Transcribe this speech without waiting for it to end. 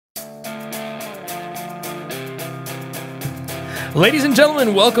Ladies and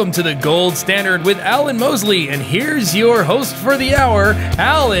gentlemen, welcome to the Gold Standard with Alan Mosley, and here's your host for the hour,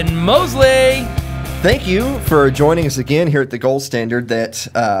 Alan Mosley. Thank you for joining us again here at the Gold Standard.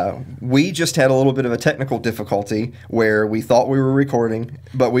 We just had a little bit of a technical difficulty where we thought we were recording,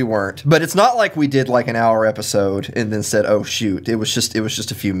 but we weren't. But it's not like we did like an hour episode and then said, "Oh shoot!" It was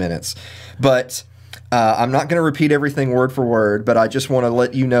just a few minutes. But I'm not going to repeat everything word for word, but I just want to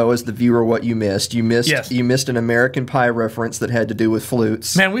let you know as the viewer what you missed. You missed an American Pie reference that had to do with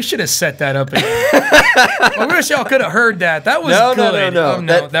flutes. Man, we should have set that up again. I wish y'all could have heard that. That was good. No.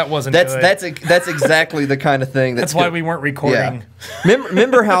 No, that wasn't good. That's exactly the kind of thing that's why we weren't recording. Yeah.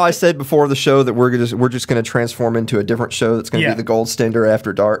 Remember how I said before the show that we're just going to transform into a different show that's going to be the Gold Standard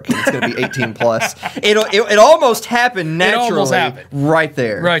After Dark, and it's going to be 18 plus. It almost happened naturally. It almost happened. Right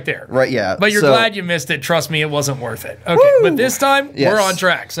there. Right, yeah. But you're glad you missed it. Trust me, it wasn't worth it. Okay, but this time we're on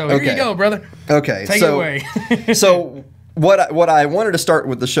track. So here you go, brother. Okay, take it away. So what I wanted to start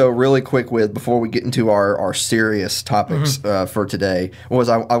with the show really quick with before we get into our serious topics for today was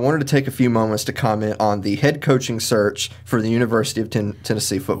I wanted to take a few moments to comment on the head coaching search for the University of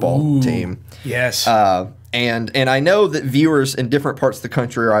Tennessee football team. Yes. And I know that viewers in different parts of the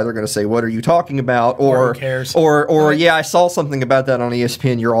country are either going to say, "What are you talking about?" or who cares? Or yeah, I saw something about that on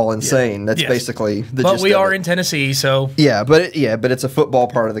ESPN. You're all insane. That's basically the gist But we of are it. In Tennessee, so but it's a football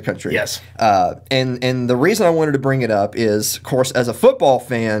part of the country. Yes. And the reason I wanted to bring it up is, of course, as a football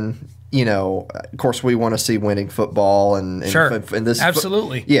fan, you know, of course, we want to see winning football and this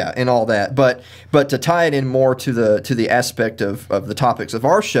absolutely, and all that. But to tie it in more to the aspect of the topics of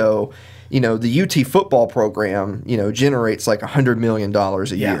our show. You know, the UT football program, you know, generates like $100 million a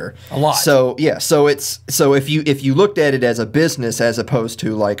year. A lot. So if you looked at it as a business as opposed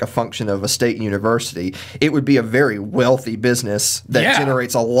to like a function of a state university, it would be a very wealthy business that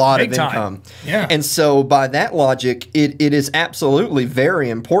generates a lot of income. Yeah. And so by that logic, it is absolutely very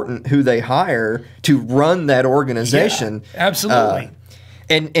important who they hire to run that organization. Yeah, absolutely.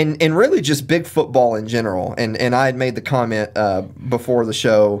 And really just big football in general. And I had made the comment before the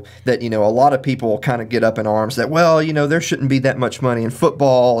show that, you know, a lot of people kind of get up in arms that, well, you know, there shouldn't be that much money in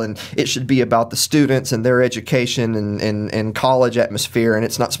football and it should be about the students and their education and college atmosphere, and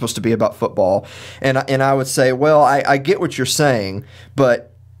it's not supposed to be about football. And I would say, well, I get what you're saying,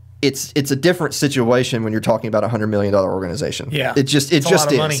 but it's a different situation when you're talking about a $100 million organization. Yeah. It just is.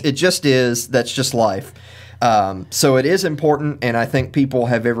 It just is. That's just life. So it is important, and I think people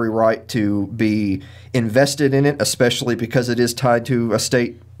have every right to be invested in it, especially because it is tied to a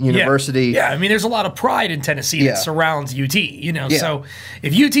state university. Yeah, I mean, there's a lot of pride in Tennessee that surrounds UT, you know. So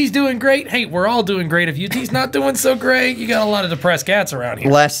if UT's doing great, hey, we're all doing great. If UT's not doing so great, you got a lot of depressed cats around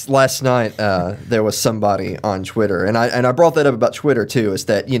here. Last night, there was somebody on Twitter, and I brought that up about Twitter too, is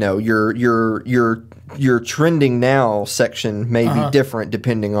that, you know, your trending now section may be different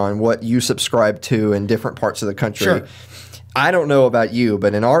depending on what you subscribe to in different parts of the country. Sure. I don't know about you,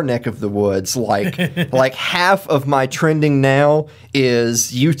 but in our neck of the woods, like half of my trending now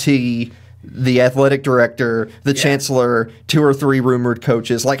is UT, the athletic director, the chancellor, 2 or 3 rumored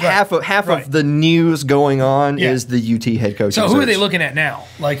coaches. Like half of the news going on is the UT head coach. So who are they looking at now?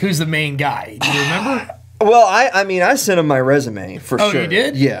 Like, who's the main guy? Do you remember? Well, I mean, I sent him my resume for sure. Oh, you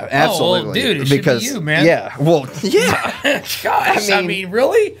did? Yeah, absolutely. Oh, well, dude, it should be you, man. Yeah, well, yeah. Gosh, I mean,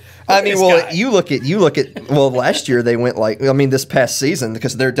 really? You look at last year they went this past season,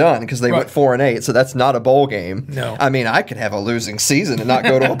 because they're done, because they went 4-8, so that's not a bowl game. No. I mean, I could have a losing season and not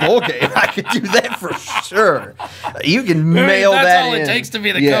go to a bowl game. I could do that for sure. You can mail that in. That's all it takes to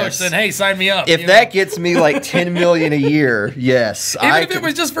be the coach, then hey, sign me up. If that gets me like $10 million a year, yes. Even if it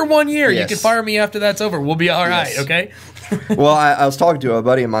was just for 1 year, you can fire me after that's over. We'll be all right, okay? Well, I was talking to a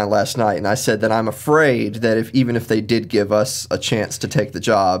buddy of mine last night, and I said that I'm afraid that even if they did give us a chance to take the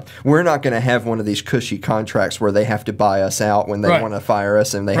job, we're not going to have one of these cushy contracts where they have to buy us out when they want to fire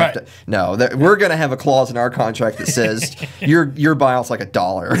us, and they have to. No, we're going to have a clause in our contract that says your buyout's like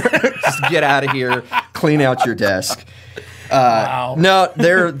 $1. Just get out of here, clean out your desk. Wow. No,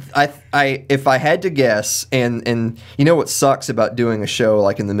 if I had to guess, and you know what sucks about doing a show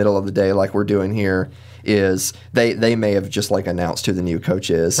like in the middle of the day, like we're doing here, is they may have just like announced who the new coach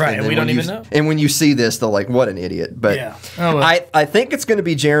is. Right, and we don't even know. And when you see this, they're like, what an idiot. But I think it's going to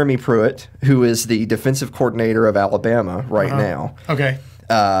be Jeremy Pruitt, who is the defensive coordinator of Alabama right now. Okay.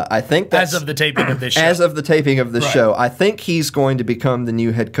 I think that's, as of the taping of this show. As of the taping of this show, I think he's going to become the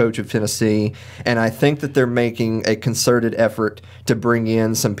new head coach of Tennessee, and I think that they're making a concerted effort to bring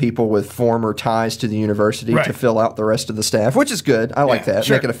in some people with former ties to the university to fill out the rest of the staff, which is good. I like that.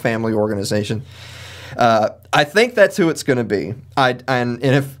 Sure. Make it a family organization. I think that's who it's going to be. And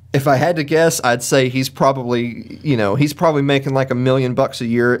if I had to guess, I'd say he's probably making like $1 million a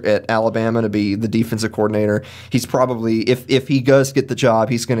year at Alabama to be the defensive coordinator. He's probably, if he does get the job,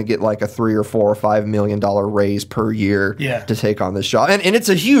 he's going to get like a $3 or $4 or $5 million raise per year to take on this job. And it's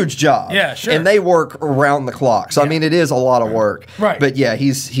a huge job. Yeah, sure. And they work around the clock. So I mean, it is a lot of work. Right. But yeah,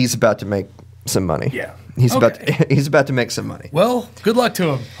 he's about to make some money. Yeah. He's about to make some money. Well, good luck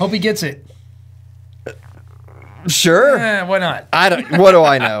to him. Hope he gets it. Sure. Why not? What do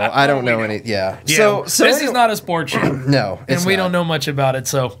I know? I don't know any. Yeah. So this is not a sports show. No, and we don't know much about it.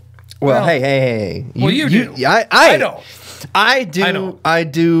 So. Well, hey. You do. I don't. I do. I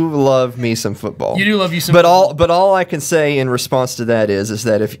do love me some football. You do love you some football. But all I can say in response to that is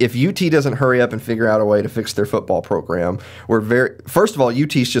that if UT doesn't hurry up and figure out a way to fix their football program, first of all,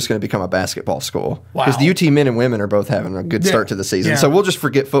 UT's just going to become a basketball school. Wow. Because the UT men and women are both having a good start to the season. So we'll just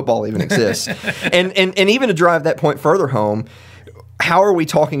forget football even exists. and even to drive that point further home, how are we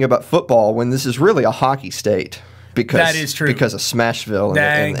talking about football when this is really a hockey state? Because that is true. Because of Smashville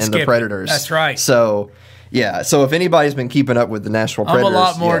and the Predators. That's right. So. Yeah, so if anybody's been keeping up with the Nashville Predators, I'm a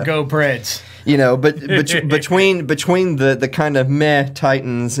lot more go Preds. You know, but between the kind of meh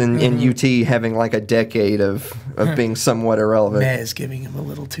Titans and UT having like a decade of being somewhat irrelevant. Meh is giving him a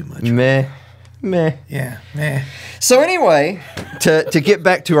little too much. Meh. Yeah, meh. So anyway, to get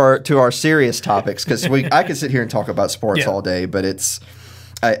back to our serious topics, because I could sit here and talk about sports all day, but it's.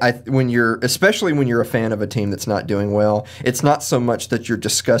 Especially when you're a fan of a team that's not doing well, it's not so much that you're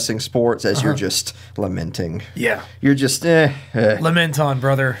discussing sports as you're just lamenting. Yeah. You're just Lament on,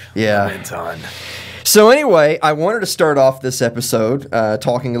 brother. Yeah. Lament on. So anyway, I wanted to start off this episode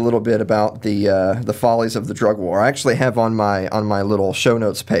talking a little bit about the follies of the drug war. I actually have on my little show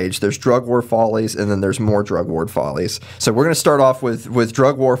notes page. There's drug war follies, and then there's more drug war follies. So we're going to start off with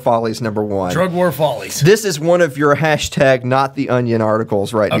drug war follies number 1. Drug war follies. This is one of your hashtag not the onion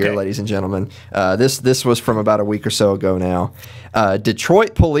articles right here, ladies and gentlemen. This was from about a week or so ago now.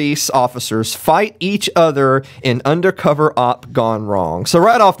 Detroit police officers fight each other in undercover op gone wrong. So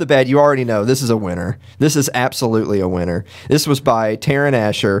right off the bat, you already know this is a winner. This is absolutely a winner. This was by Taryn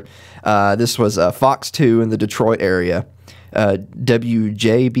Asher. This was Fox 2 in the Detroit area.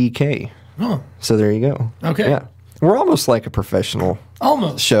 WJBK. Oh. So there you go. Okay. Yeah. We're almost like a professional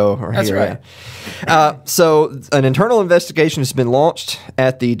show. That's here, right. Yeah. So an internal investigation has been launched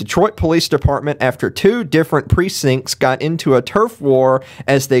at the Detroit Police Department after 2 different precincts got into a turf war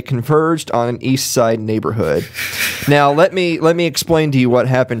as they converged on an East Side neighborhood. Now, let me explain to you what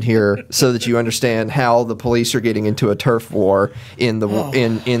happened here so that you understand how the police are getting into a turf war in the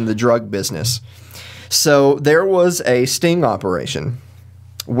in the drug business. So there was a sting operation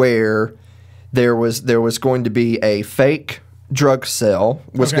where there was going to be a fake drug sale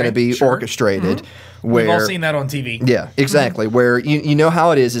was going to be orchestrated. Where, we've all seen that on TV. Yeah, exactly. Where you know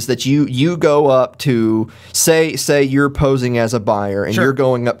how it is that you go up to say you're posing as a buyer and you're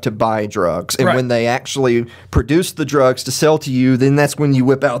going up to buy drugs, and when they actually produce the drugs to sell to you, then that's when you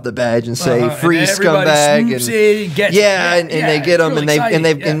whip out the badge and say free and scumbag and they get them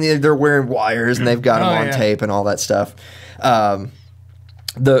and they're wearing wires and they've got them on tape and all that stuff.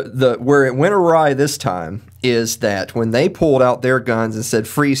 Where it went awry this time is that when they pulled out their guns and said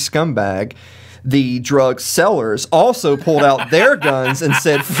free scumbag, the drug sellers also pulled out their guns and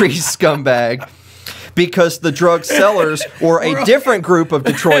said free scumbag, because the drug sellers were a different group of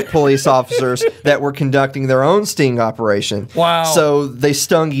Detroit police officers that were conducting their own sting operation. Wow. So they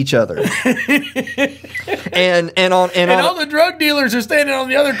stung each other. and all the drug dealers are standing on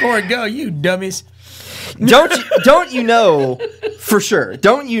the other court go, you dummies. Don't you know for sure?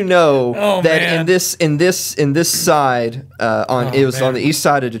 Don't you know that man. in this side on the east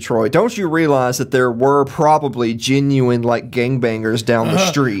side of Detroit? Don't you realize that there were probably genuine like gangbangers down the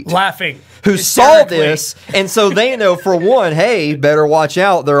street laughing who saw this, and so they know for one, hey, better watch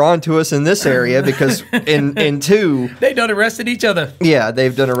out. They're onto us in this area because in 2 they done arrested each other. Yeah,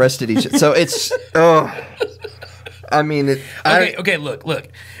 they've done arrested each other. So it's I mean, okay. Look.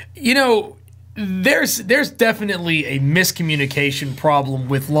 You know. There's definitely a miscommunication problem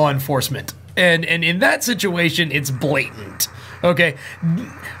with law enforcement. And in that situation, it's blatant. Okay?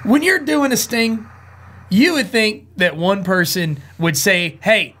 When you're doing a sting, you would think that one person would say,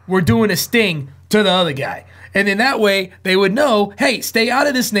 hey, we're doing a sting to the other guy. And in that way, they would know, hey, stay out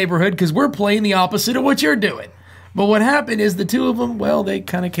of this neighborhood because we're playing the opposite of what you're doing. But what happened is the 2 of them, well, they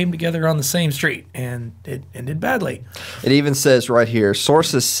kind of came together on the same street, and it ended badly. It even says right here,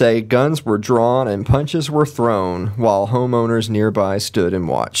 sources say guns were drawn and punches were thrown while homeowners nearby stood and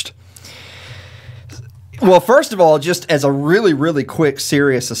watched. Well, first of all, just as a really, really quick,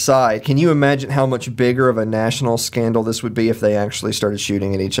 serious aside, can you imagine how much bigger of a national scandal this would be if they actually started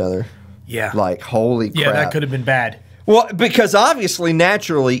shooting at each other? Yeah. Like, holy crap. Yeah, that could have been bad. Well, because obviously,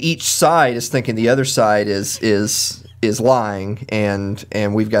 naturally, each side is thinking the other side is lying, and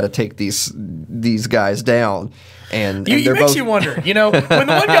we've got to take these guys down. And it makes you wonder, you know, when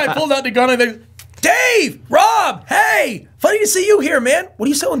the one guy pulled out the gun and they, Dave, Rob, hey, funny to see you here, man. What are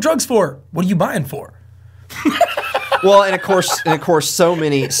you selling drugs for? What are you buying for? Well, and of course, so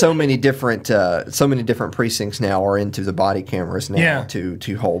many different precincts now are into the body cameras now to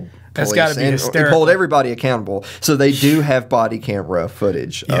hold police. That's got to be hysterical. And hold everybody accountable. So they do have body camera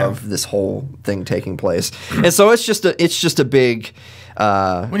footage of this whole thing taking place, and so it's just a big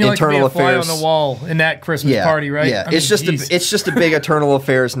when you internal like to be a fly affairs on the wall in that Christmas party, right? Yeah, it's just a big internal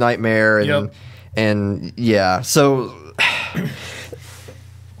affairs nightmare, and yeah, so.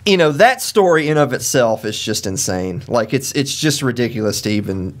 You know, that story in of itself is just insane. Like it's just ridiculous to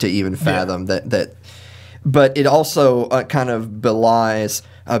even fathom that. But it also kind of belies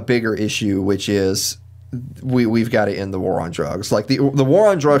a bigger issue, which is we've got to end the war on drugs. Like the war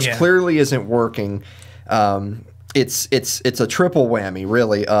on drugs clearly isn't working. It's a triple whammy,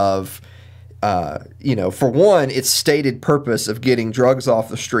 really, of. You know, for one, its stated purpose of getting drugs off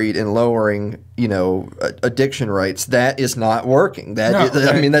the street and lowering, you know, addiction rates, that is not working.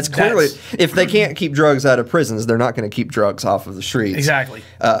 I mean, that's clearly, if they can't keep drugs out of prisons, they're not going to keep drugs off of the streets. Exactly.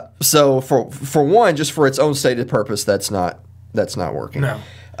 So for one, just for its own stated purpose, that's not working. No.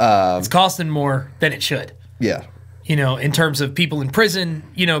 It's costing more than it should. Yeah. You know, in terms of people in prison,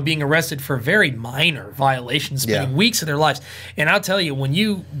 you know, being arrested for very minor violations, spending weeks of their lives. And I'll tell you, when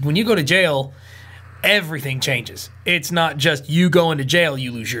you go to jail, everything changes. It's not just you going to jail.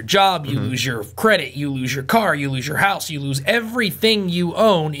 You lose your job, you lose your credit, you lose your car, you lose your house, you lose everything you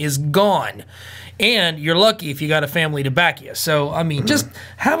own is gone. And you're lucky if you got a family to back you. So, I mean, just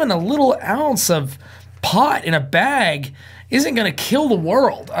having a little ounce of pot in a bag isn't going to kill the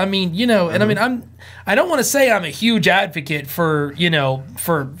world. I mean, you know, and I mean, I don't want to say I'm a huge advocate for, you know,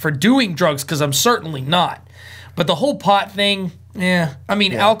 for doing drugs, because I'm certainly not. But the whole pot thing, I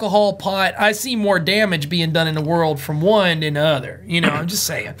mean, alcohol, pot, I see more damage being done in the world from one than the other. You know, I'm just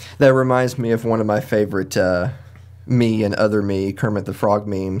saying. That reminds me of one of my favorite me and other me, Kermit the Frog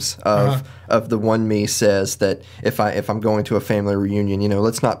memes of the one me says that if I'm going to a family reunion, you know,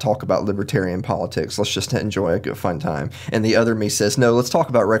 let's not talk about libertarian politics. Let's just enjoy a good fun time. And the other me says, no, let's talk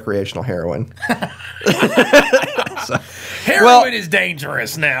about recreational heroin. Heroin is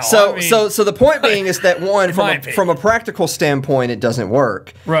dangerous now. So the point being is that one, from a practical standpoint, it doesn't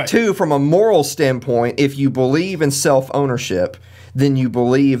work. Right. Two, from a moral standpoint, if you believe in self-ownership, then you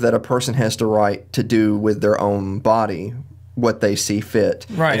believe that a person has the right to do with their own body what they see fit.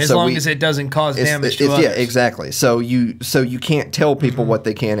 Right, as long as it doesn't cause damage to others. Yeah, exactly. So you can't tell people what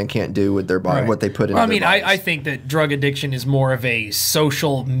they can and can't do with their body, what they put in their bodies. I think that drug addiction is more of a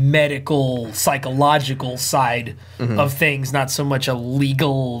social, medical, psychological side of things, not so much a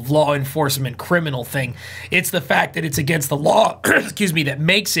legal, law enforcement, criminal thing. It's the fact that it's against the law, excuse me, that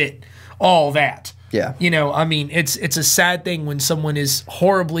makes it all that. Yeah. You know, I mean, it's a sad thing when someone is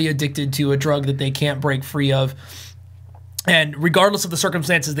horribly addicted to a drug that they can't break free of. And regardless of the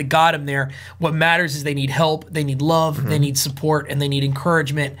circumstances that got them there, what matters is they need help, they need love, they need support, and they need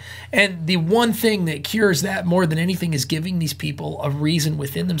encouragement. And the one thing that cures that more than anything is giving these people a reason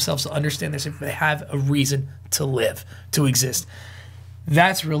within themselves to understand this, if they have a reason to live, to exist.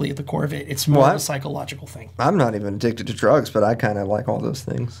 That's really at the core of it. It's more of a psychological thing. I'm not even addicted to drugs, but I kind of like all those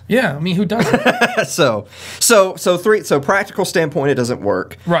things. Yeah, I mean, who doesn't? So practical standpoint, it doesn't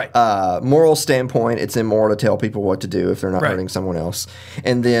work. Right. Moral standpoint, it's immoral to tell people what to do if they're not hurting someone else.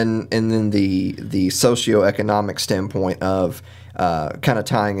 And then the socioeconomic standpoint of kind of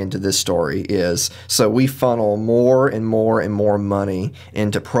tying into this story is, so we funnel more and more and more money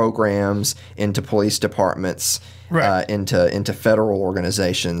into programs, into police departments, into federal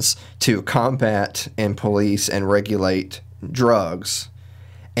organizations to combat and police and regulate drugs.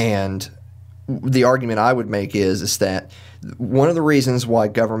 And the argument I would make is that one of the reasons why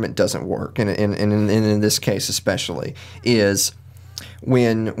government doesn't work, and in this case especially, is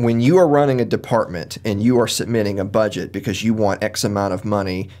when you are running a department and you are submitting a budget because you want X amount of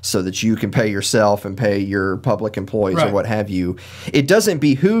money so that you can pay yourself and pay your public employees or what have you, it doesn't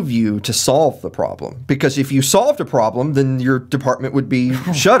behoove you to solve the problem. Because if you solved a problem, then your department would be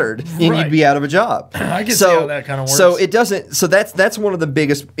shuttered and you'd be out of a job. I can see how that kind of works. So it doesn't. So that's one of the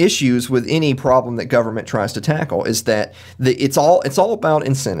biggest issues with any problem that government tries to tackle, is that it's all about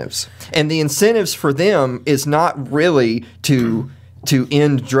incentives, and the incentives for them is not really to to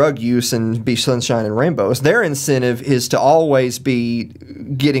end drug use and be sunshine and rainbows. Their incentive is to always be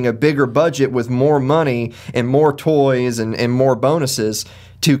getting a bigger budget with more money and more toys and more bonuses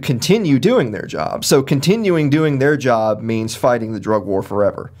to continue doing their job. So continuing doing their job means fighting the drug war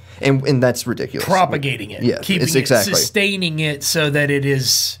forever. And that's ridiculous. Propagating it. Yeah, keeping it's it, exactly. sustaining it so that it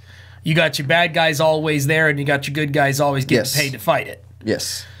is, you got your bad guys always there and you got your good guys always getting paid to fight it.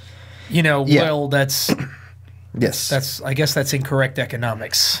 Yes. You know, well, that's... Yes. I guess that's incorrect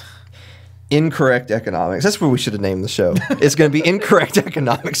economics. Incorrect economics. That's what we should have named the show. It's going to be Incorrect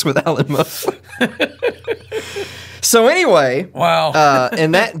Economics with Alan Mosley. So anyway, wow.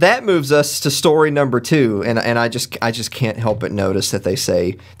 And that moves us to story number 2, and I just can't help but notice that they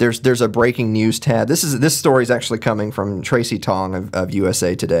say there's a breaking news tab. This story is actually coming from Tracy Tong of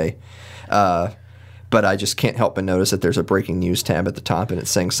USA Today, but I just can't help but notice that there's a breaking news tab at the top, and it's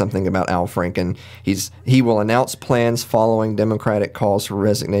saying something about Al Franken. He will announce plans following Democratic calls for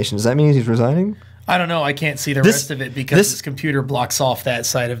resignation. Does that mean he's resigning? I don't know. I can't see the rest of it because this computer blocks off that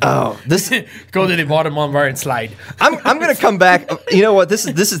side of the go to the bottom one bar and slide. I'm going to come back. You know what? This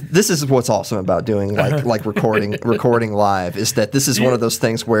is what's awesome about doing like recording live is that this is one of those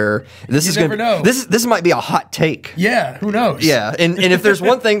things where this might be a hot take. Yeah, who knows? Yeah, and if there's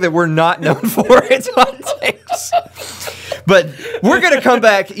one thing that we're not known for, it's hot takes. But we're going to come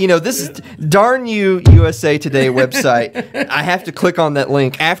back. You know, this is darn you USA Today website. I have to click on that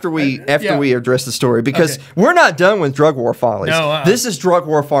link after we address the story because we're not done with Drug War Follies. No, this is Drug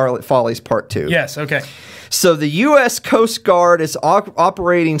War Follies Part 2. Yes, okay. So the U.S. Coast Guard is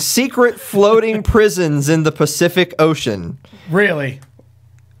operating secret floating prisons in the Pacific Ocean. Really?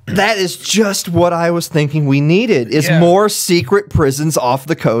 That is just what I was thinking we needed, is more secret prisons off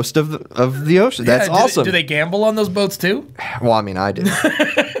the coast of the ocean. That's awesome. Do they gamble on those boats too? Well, I mean, I did.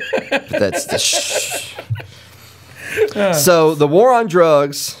 But that's the So the war on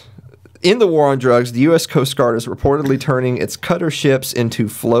drugs... In the war on drugs, the U.S. Coast Guard is reportedly turning its cutter ships into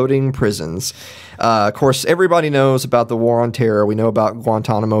floating prisons. Of course, everybody knows about the war on terror. We know about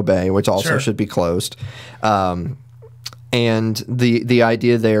Guantanamo Bay, which also should be closed. And the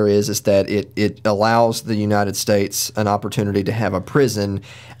idea there is that it allows the United States an opportunity to have a prison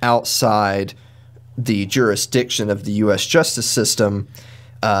outside the jurisdiction of the U.S. justice system.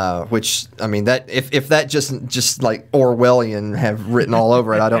 Which, I mean, that if that just like Orwellian have written all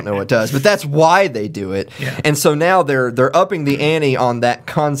over it, I don't know what does. But that's why they do it. Yeah. And so now they're upping the ante on that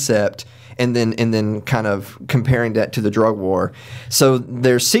concept and then kind of comparing that to the drug war. So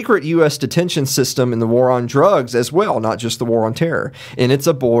there's secret U.S. detention system in the war on drugs as well, not just the war on terror. And it's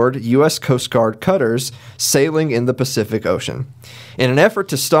aboard U.S. Coast Guard cutters sailing in the Pacific Ocean. In an effort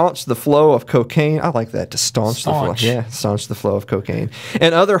to staunch the flow of cocaine, I like that, to staunch the flow. Yeah, staunch the flow of cocaine.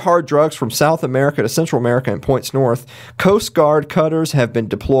 And other hard drugs from South America to Central America and points north, Coast Guard cutters have been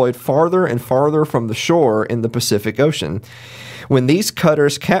deployed farther and farther from the shore in the Pacific Ocean. When these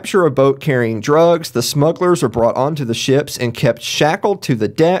cutters capture a boat carrying drugs, the smugglers are brought onto the ships and kept shackled to the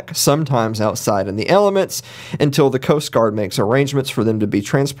deck, sometimes outside in the elements, until the Coast Guard makes arrangements for them to be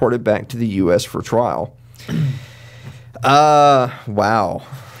transported back to the U.S. for trial. Wow.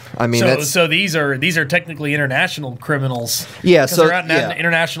 I mean, so these are technically international criminals. Yeah, so they're out in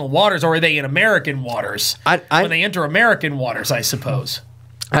international waters, or are they in American waters? When they enter American waters, I suppose.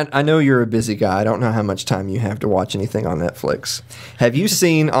 I know you're a busy guy. I don't know how much time you have to watch anything on Netflix. Have you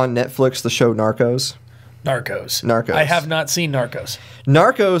seen on Netflix the show Narcos? Narcos. I have not seen Narcos.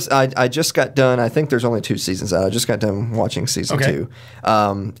 Narcos, I just got done. I think there's only 2 seasons out. I just got done watching season 2.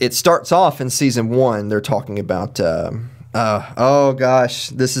 It starts off in season 1. They're talking about... oh gosh,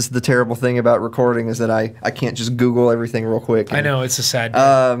 this is the terrible thing about recording is that I can't just Google everything real quick. I know, it's a sad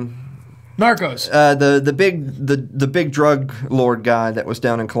day. Narcos. The big drug lord guy that was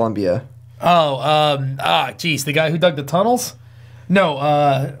down in Colombia. Geez, the guy who dug the tunnels? No,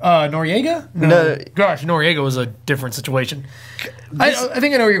 Noriega? No. Gosh, Noriega was a different situation. I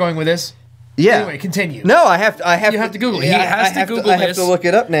think I know where you're going with this. Yeah. Anyway, continue. No, I have to Google it. He has to Google this. I have to look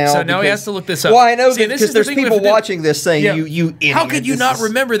it up now. So now he has to look this up. Well, I know because there's people watching this saying, you idiot. How could you not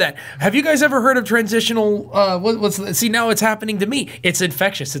remember that? Have you guys ever heard of transitional, see, now it's happening to me. It's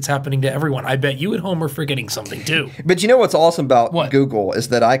infectious. It's happening to everyone. I bet you at home are forgetting something too. But you know what's awesome about Google is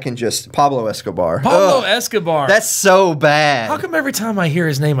that I can just, Pablo Escobar. Escobar. That's so bad. How come every time I hear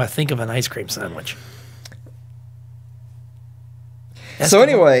his name, I think of an ice cream sandwich? So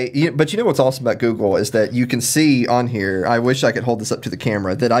anyway, but you know what's awesome about Google is that you can see on here. I wish I could hold this up to the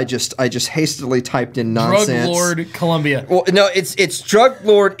camera. That I just hastily typed in nonsense. Drug Lord Colombia. Well, no, it's Drug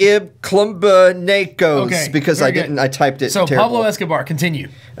Lord Ib Clumbinacos because I typed it. So terrible. Pablo Escobar, continue.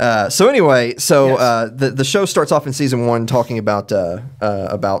 So anyway, the show starts off in season 1 talking about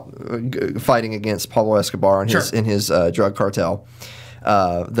fighting against Pablo Escobar and in his drug cartel,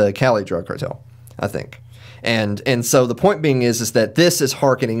 the Cali drug cartel, I think. And so the point being is that this is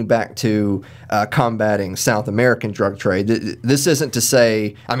hearkening back to combating South American drug trade. This isn't to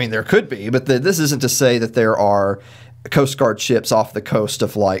say, I mean, there could be, but this isn't to say that there are Coast Guard ships off the coast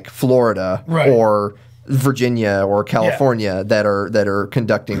of like Florida or Virginia or California that are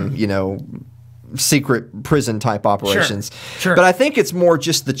conducting, secret prison type operations. Sure. But I think it's more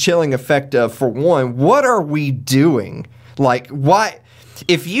just the chilling effect of, for one, what are we doing? Like, why?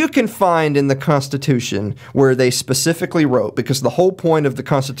 If you can find in the Constitution where they specifically wrote, because the whole point of the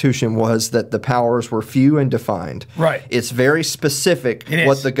Constitution was that the powers were few and defined. Right. It's very specific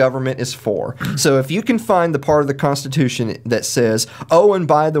what the government is for. So if you can find the part of the Constitution that says, oh, and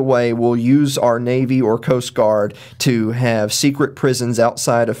by the way, we'll use our Navy or Coast Guard to have secret prisons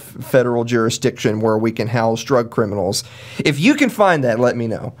outside of federal jurisdiction where we can house drug criminals. If you can find that, let me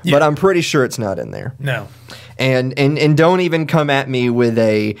know. Yeah. But I'm pretty sure it's not in there. No. And don't even come at me with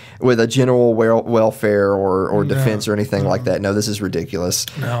a general welfare or defense or anything like that. No, this is ridiculous.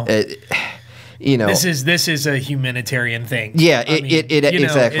 No, this is a humanitarian thing. Yeah,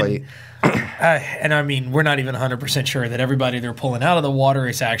 exactly. And I mean, we're not even 100% sure that everybody they're pulling out of the water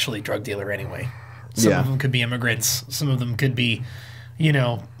is actually a drug dealer anyway. Some of them could be immigrants. Some of them could be,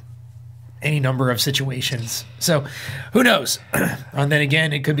 any number of situations. So who knows? And then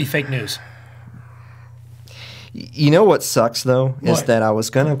again, it could be fake news. You know what sucks, though, is that I was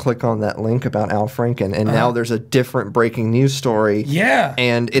going to click on that link about Al Franken, and now there's a different breaking news story. Yeah.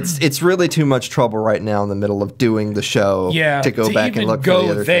 And it's really too much trouble right now in the middle of doing the show to go back and look for the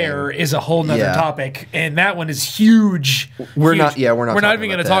other thing. There is a whole nother topic, and that one is huge. We're not even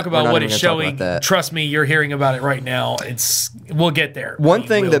going to talk about what it's showing. Trust me, you're hearing about it right now. We'll get there. One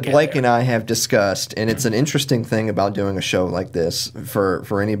thing that Blake and I have discussed, and it's an interesting thing about doing a show like this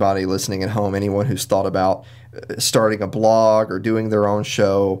for anybody listening at home, anyone who's thought about starting a blog or doing their own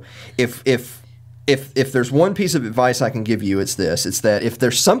show, if there's one piece of advice I can give you, it's this. It's that if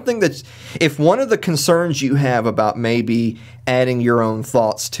there's something if one of the concerns you have about maybe adding your own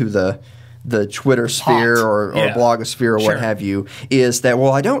thoughts to the Twitter sphere or blogosphere or what have you, is that,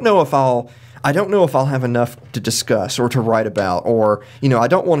 well, I don't know if I'll have enough to discuss or to write about, or, I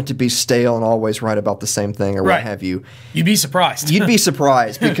don't want it to be stale and always write about the same thing or what have you. You'd be surprised. You'd be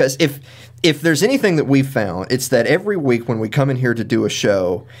surprised because if there's anything that we've found, it's that every week when we come in here to do a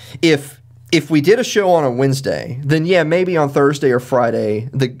show, if we did a show on a Wednesday, then maybe on Thursday or Friday,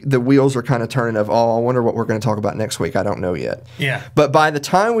 the wheels are kind of turning of, I wonder what we're going to talk about next week. I don't know yet. Yeah. But by the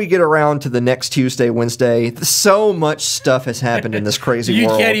time we get around to the next Tuesday, Wednesday, so much stuff has happened in this crazy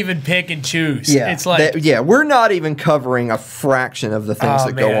world. You can't even pick and choose. Yeah. It's like... we're not even covering a fraction of the things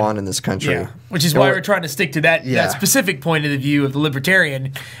that go on in this country. Yeah. Which is why we're trying to stick to that specific point of the view of the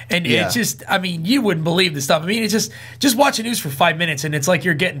libertarian. And it's just, I mean, you wouldn't believe the stuff. I mean, it's just watch the news for 5 minutes and it's like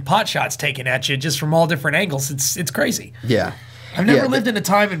you're getting pot shots taken at you just from all different angles. It's crazy. Yeah. I've never lived in a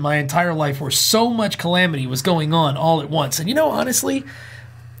time in my entire life where so much calamity was going on all at once. And honestly,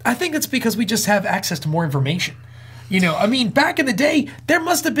 I think it's because we just have access to more information. I mean, back in the day, there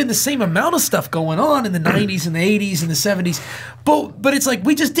must have been the same amount of stuff going on in the 90s and the 80s and the 70s. But it's like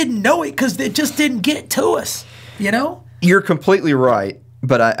we just didn't know it because it just didn't get to us, You're completely right,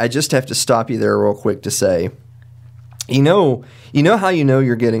 but I just have to stop you there real quick to say, you know how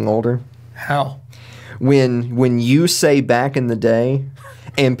you're getting older? How? When you say back in the day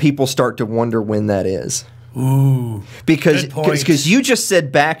and people start to wonder when that is. Ooh, because you just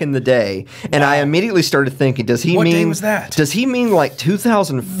said back in the day, and I immediately started thinking, does he what mean day was that? Does he mean like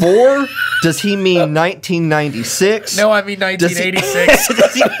 2004? Does he mean 1996? No, I mean 1986.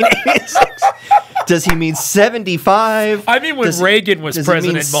 Does he mean 86? Does he mean 75? I mean when Reagan was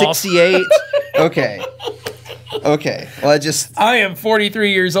president. Does he mean 68? Okay. Well, I am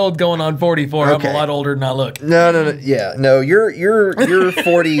 43 years old, going on 44. Okay. I'm a lot older than I look. No. Yeah, no. You're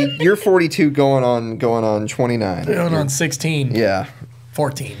 40. You're 42, going on 29. Going on 16. Yeah.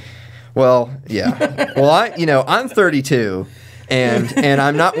 14. Well, yeah. Well, I'm 32. And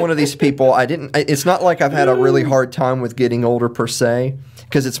I'm not one of these people. It's not like I've had a really hard time with getting older per se,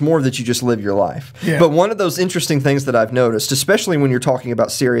 because it's more that you just live your life. Yeah. But one of those interesting things that I've noticed, especially when you're talking about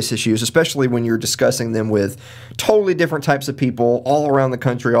serious issues, especially when you're discussing them with totally different types of people all around the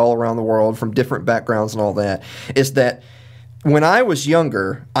country, all around the world, from different backgrounds and all that, is that when I was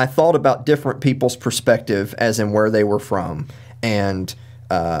younger, I thought about different people's perspective as in where they were from and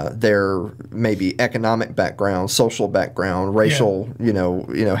their maybe economic background, social background, racial,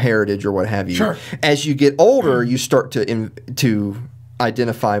 heritage or what have you. Sure. As you get older, you start to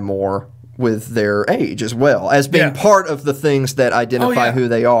identify more with their age as well as being part of the things that identify who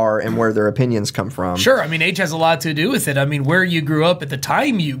they are and where their opinions come from. Sure. I mean, age has a lot to do with it. I mean, where you grew up at the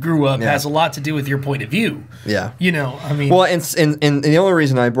time you grew up has a lot to do with your point of view. Yeah. I mean. Well, and the only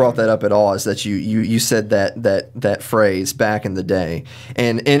reason I brought that up at all is that you said that phrase back in the day.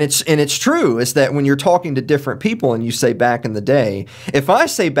 And it's true is that when you're talking to different people and you say back in the day, if I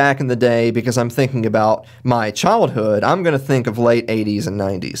say back in the day because I'm thinking about my childhood, I'm going to think of late 80s and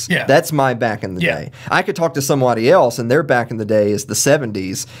 90s. Yeah. That's my back in the day. I could talk to somebody else and their back in the day is the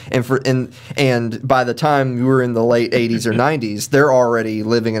 70s and by the time you were in the late 80s or 90s they're already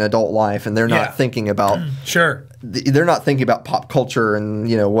living an adult life and they're not thinking about they're not thinking about pop culture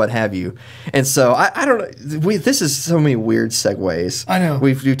and what have you. And so I don't know, this is so many weird segues. I know.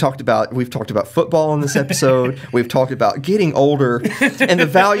 We've talked about football in this episode. We've talked about getting older and the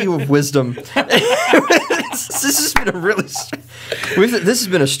value of wisdom. This has been a really this has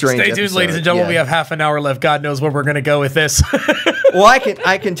been a strange Stay tuned, episode. ladies and gentlemen. We have half an hour left. God knows where we're going to go with this. Well, I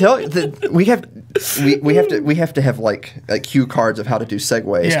can tell you that we have to have like cue cards of how to do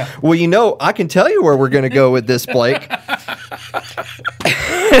segues. Yeah. Well, I can tell you where we're going to go with this, Blake.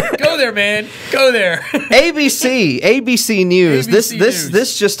 Go there, man. Go there. ABC News. ABC News.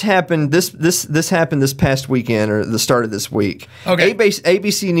 This just happened. This happened this past weekend or the start of this week. Okay.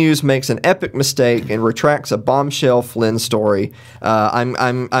 ABC News makes an epic mistake and retracts a bombshell Flynn story. I'm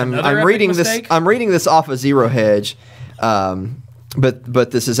reading mistake? this. I'm reading this off of Zero Hedge,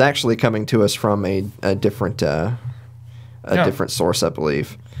 but this is actually coming to us from a different different source, I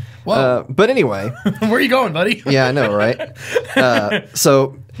believe. Whoa. But anyway, where are you going, buddy? yeah, I know, right? But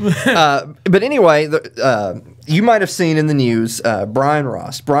anyway, you might have seen in the news Brian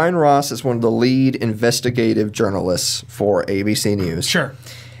Ross. Brian Ross is one of the lead investigative journalists for ABC News. Sure.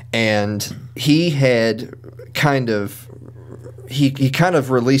 And he had kind of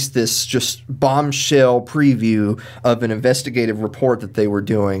released this just bombshell preview of an investigative report that they were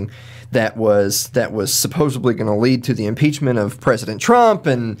doing that was supposedly going to lead to the impeachment of President Trump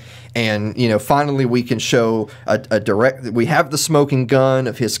and finally we can show we have the smoking gun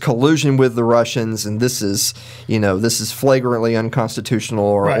of his collusion with the Russians, and this is flagrantly unconstitutional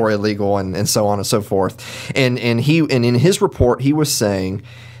or illegal and so on and so forth. And in his report he was saying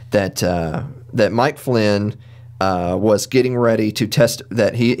that Mike Flynn was getting ready to test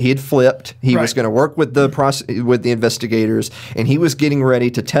that he had flipped. He was going to work with the investigators, and he was getting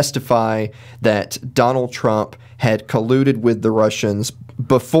ready to testify that Donald Trump had colluded with the Russians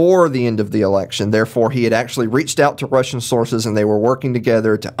before the end of the election. Therefore, he had actually reached out to Russian sources, and they were working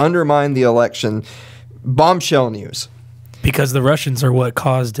together to undermine the election. Bombshell news. Because the Russians are what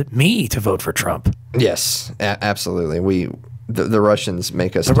caused me to vote for Trump. Yes, absolutely. The Russians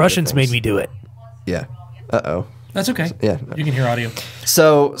make us. The Russians made me do it. Yeah. Uh-oh. That's okay. Yeah. You can hear audio.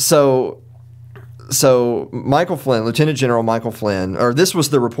 So Michael Flynn, Lieutenant General Michael Flynn, or this was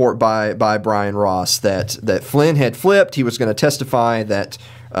the report by Brian Ross that Flynn had flipped. He was going to testify that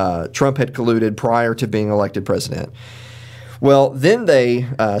Trump had colluded prior to being elected president. Well, then they,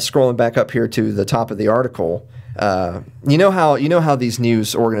 scrolling back up here to the top of the article, you know how these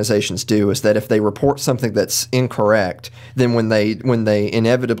news organizations do is that if they report something that's incorrect, then when they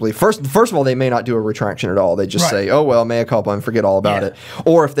inevitably first of all they may not do a retraction at all. They just say, oh well, mea culpa, and forget all about it.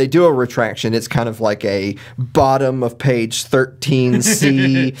 Or if they do a retraction, it's kind of like a bottom of page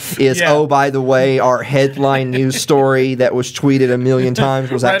 13C is oh by the way, our headline news story that was tweeted a million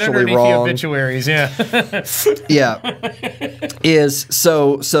times was actually wrong. The obituaries, Is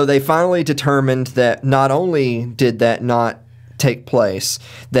so they finally determined that not only did that not take place,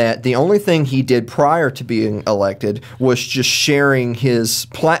 that the only thing he did prior to being elected was just sharing his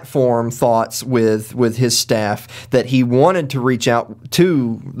platform thoughts with his staff, that he wanted to reach out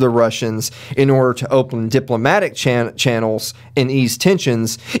to the Russians in order to open diplomatic channels and ease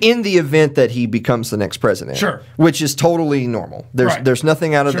tensions in the event that he becomes the next president. Sure. Which is totally normal. There's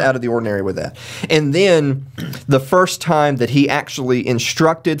nothing out of the ordinary with that. And then the first time that he actually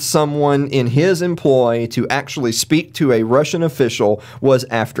instructed someone in his employ to actually speak to a Russian official was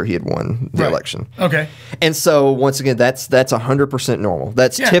after he had won the election. Okay. And so once again, that's 100% normal.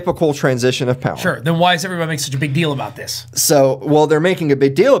 That's typical transition of power. Sure. Then why is everybody making such a big deal about this? So, well, they're making a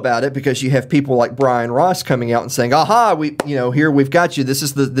big deal about it because you have people like Brian Ross coming out and saying, "Aha, here we've got you. This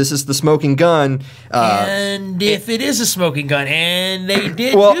is the smoking gun." And if it is a smoking gun and they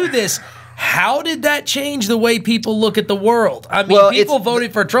did do this, how did that change the way people look at the world? I mean, people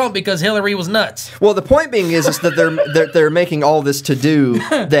voted for Trump because Hillary was nuts. Well, the point being is that they're making all this to do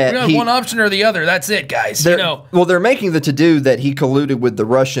that one option or the other. That's it, guys. Well, they're making the to do that he colluded with the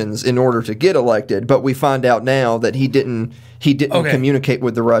Russians in order to get elected, but we find out now that he didn't communicate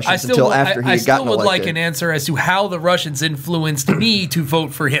with the Russians until after he had gotten elected. I still would like an answer as to how the Russians influenced me to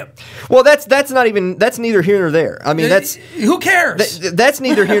vote for him. Well, that's neither here nor there. I mean, who cares? That's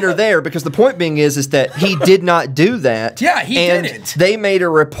neither here nor there, because the point being is that he did not do that. Yeah, he didn't. They made a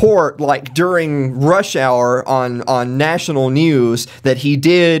report like during rush hour on national news that he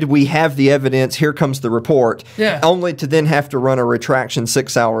did. We have the evidence. Here comes the report. Yeah. Only to then have to run a retraction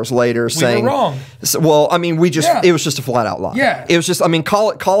 6 hours later saying, we were wrong. Well, I mean, it was just a flat out lie. Yeah. It was just, I mean,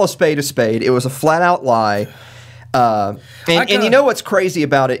 call a spade a spade. It was a flat out lie. And you know what's crazy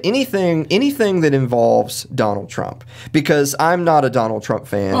about it? Anything that involves Donald Trump, because I'm not a Donald Trump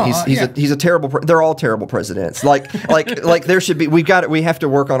fan. He's a terrible. They're all terrible presidents. Like there should be. We have to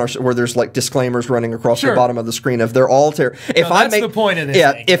work on where there's like disclaimers running across the bottom of the screen of they're all terrible. That's the point of this.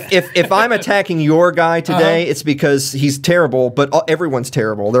 Yeah. Thing. If I'm attacking your guy today, it's because he's terrible. But everyone's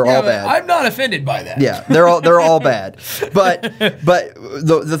terrible. They're all bad. I'm not offended by that. Yeah, they're all bad. But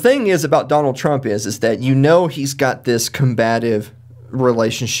the thing is about Donald Trump is that he's got this combative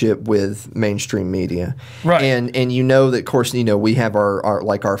relationship with mainstream media, right? And that, of course, we have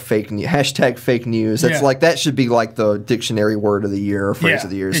our fake news, hashtag fake news. That's that should be like the dictionary word of the year or phrase of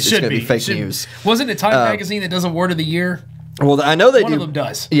the year. It's going to be fake news. Wasn't it Time Magazine that does a word of the year? Well, I know they do. One of them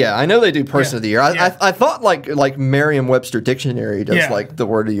does. Yeah, I know they do person of the year. I thought like Merriam-Webster dictionary does like the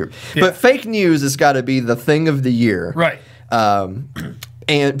word of the year, but fake news has got to be the thing of the year, right?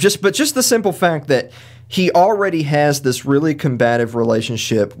 And just the simple fact that he already has this really combative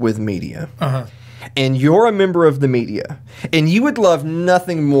relationship with media. And you're a member of the media, and you would love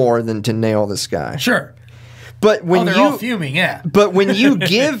nothing more than to nail this guy. Sure. But when they're all fuming, yeah. But when you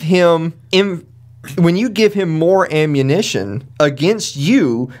give him more ammunition against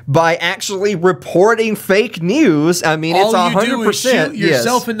you by actually reporting fake news, I mean, it's 100%. All you do is shoot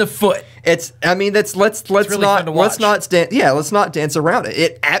yourself in the foot. Let's not dance around it.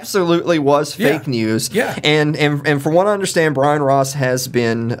 It absolutely was fake news. Yeah. And from what I understand, Brian Ross has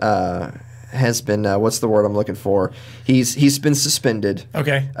been what's the word I'm looking for? He's been suspended.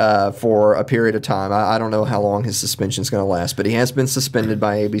 Okay. For a period of time. I don't know how long his suspension is going to last, but he has been suspended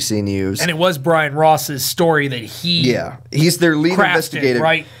by ABC News. And it was Brian Ross's story that he's their lead investigative,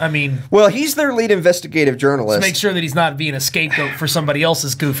 right? I mean, well, he's their lead investigative journalist. To make sure that he's not being a scapegoat for somebody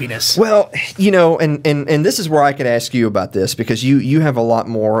else's goofiness. Well, and this is where I could ask you about this, because you have a lot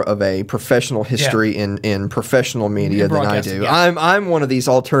more of a professional history in professional media than I do. Yeah. I'm one of these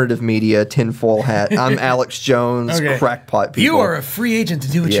alternative media tinfoil hat. I'm Alex Jones, crackpot people. You are a free agent to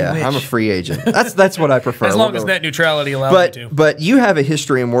do what you wish. Yeah, I'm a free agent. That's what I prefer. As long as net neutrality allows me to. But you have a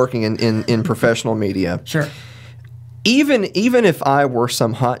history in working in professional media. Sure. Even if I were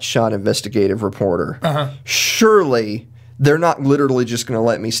some hotshot investigative reporter, surely they're not literally just going to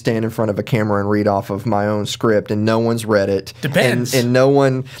let me stand in front of a camera and read off of my own script and no one's read it. Depends. And no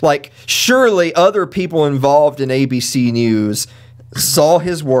one, surely other people involved in ABC News saw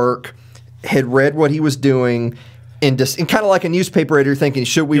his work, had read what he was doing, and kind of like a newspaper editor thinking,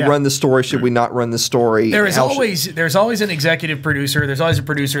 should we run the story? Should we not run the story? There's always an executive producer. There's always a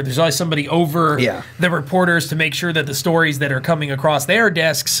producer. There's always somebody over the reporters to make sure that the stories that are coming across their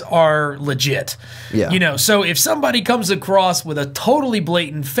desks are legit. Yeah. So if somebody comes across with a totally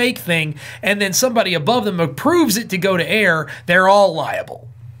blatant fake thing and then somebody above them approves it to go to air, they're all liable.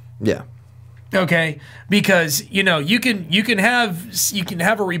 Yeah. Okay, because you can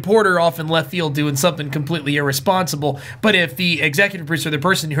have a reporter off in left field doing something completely irresponsible, but if the executive producer, the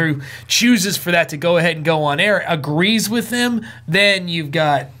person who chooses for that to go ahead and go on air, agrees with them, then you've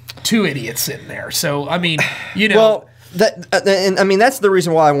got two idiots sitting there. So I mean, well, and I mean that's the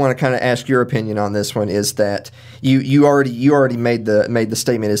reason why I want to kind of ask your opinion on this one, is that you already made the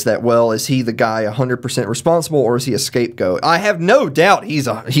statement, is that, well, is he the guy 100% responsible, or is he a scapegoat? I have no doubt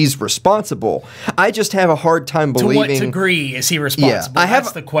he's responsible. I just have a hard time believing. To what degree is he responsible?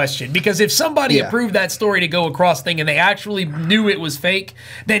 That's the question. Because if somebody approved that story to go across thing and they actually knew it was fake,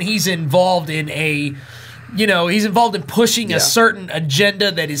 then he's involved in a he's involved in pushing a certain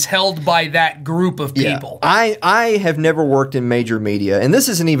agenda that is held by that group of people. I have never worked in major media, and this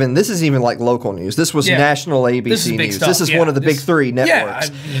isn't even like local news. This was national ABC news. Stuff. This is one of the big three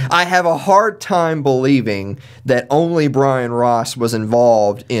networks. I have a hard time believing that only Brian Ross was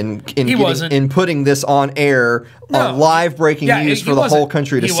involved in putting this on air on live breaking news for the whole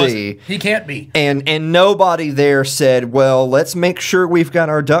country to see. He can't be. And nobody there said, well, let's make sure we've got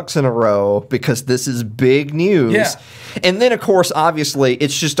our ducks in a row because this is big news. Yeah. And then, of course, obviously,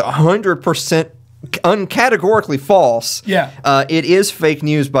 it's just 100% uncategorically false. Yeah. It is fake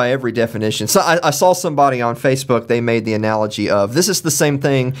news by every definition. So I saw somebody on Facebook, they made the analogy of, this is the same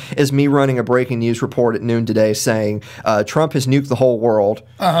thing as me running a breaking news report at noon today saying Trump has nuked the whole world,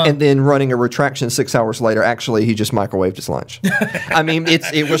 and then running a retraction 6 hours later, actually, he just microwaved his lunch. I mean,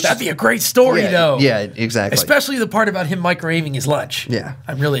 it was... That'd be a great story, though. Yeah, exactly. Especially the part about him microwaving his lunch. Yeah.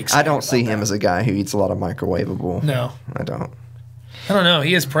 I'm really excited I don't see him as a guy who eats a lot of microwavable. No. I don't. I don't know.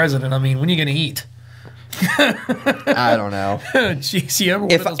 He is president. I mean, when are you going to eat? I don't know. Jeez, you ever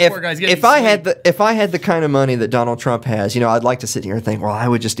one of those poor guys getting if I had the kind of money that Donald Trump has, I'd like to sit here and think, well, I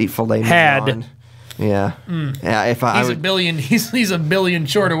would just eat filet mignon. Yeah. Yeah. If I he's would, a billion. He's a billion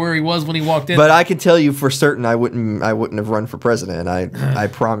short of where he was when he walked in. But I can tell you for certain, I wouldn't have run for president. I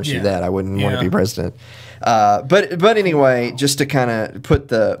promise you that I wouldn't want to be president. But anyway, just to kind of put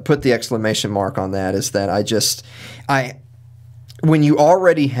the exclamation mark on that is that when you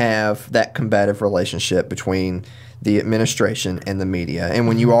already have that combative relationship between the administration and the media, and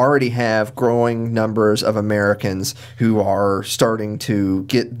when you already have growing numbers of Americans who are starting to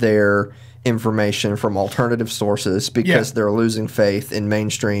get their information from alternative sources because they're losing faith in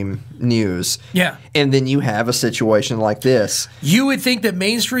mainstream news. Yeah. And then you have a situation like this. You would think that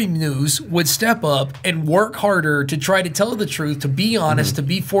mainstream news would step up and work harder to try to tell the truth, to be honest, to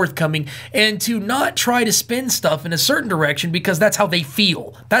be forthcoming, and to not try to spin stuff in a certain direction because that's how they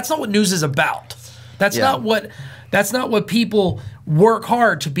feel. That's not what news is about. That's not what people work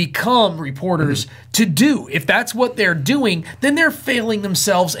hard to become reporters to do. If that's what they're doing, then they're failing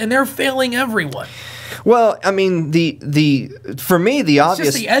themselves and they're failing everyone. Well, I mean, for me the obvious,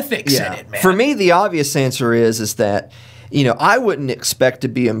 it's just the ethics in it, man. For me, the obvious answer is that I wouldn't expect to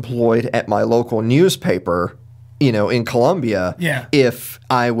be employed at my local newspaper, in Columbia, if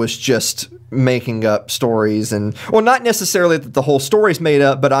I was just making up stories not necessarily that the whole story's made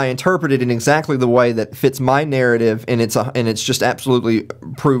up, but I interpret it in exactly the way that fits my narrative, and it's just absolutely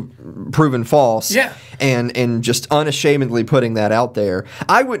proven false. Yeah. And just unashamedly putting that out there.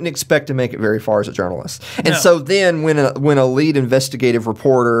 I wouldn't expect to make it very far as a journalist. And so then when a lead investigative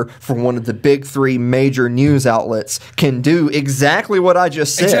reporter from one of the big three major news outlets can do exactly what I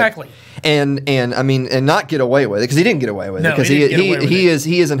just said. Exactly. And I mean, and not get away with it, because he didn't get away with it, because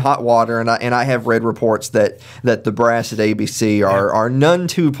he is in hot water, and I have read reports that the brass at ABC are none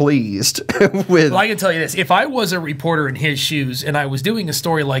too pleased with. Well, I can tell you this: if I was a reporter in his shoes and I was doing a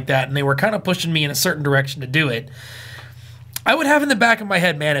story like that, and they were kind of pushing me in a certain direction to do it, I would have in the back of my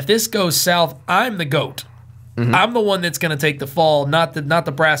head, man, if this goes south, I'm the goat. I'm the one that's going to take the fall, not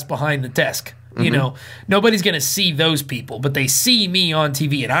the brass behind the desk. Nobody's going to see those people, but they see me on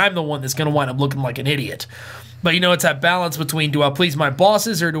TV, and I'm the one that's going to wind up looking like an idiot. But it's that balance between, do I please my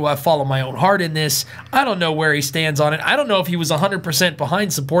bosses or do I follow my own heart in this? I don't know where he stands on it. I don't know if he was 100%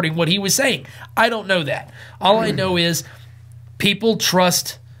 behind supporting what he was saying. I don't know that. All I know is people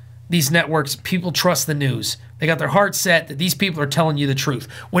trust these networks. People trust the news. They got their heart set that these people are telling you the truth.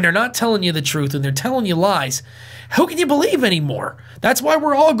 When they're not telling you the truth and they're telling you lies, who can you believe anymore? That's why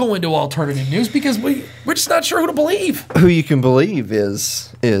we're all going to alternative news, because we're just not sure who to believe. Who you can believe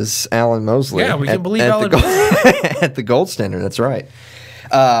is Alan Mosley. Yeah, we can believe Alan Mosley. At the Gold Standard, that's right.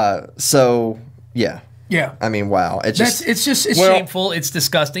 So, yeah. Yeah. I mean, wow. It's shameful. It's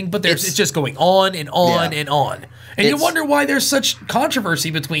disgusting, but it's just going on and on and on. And you wonder why there's such controversy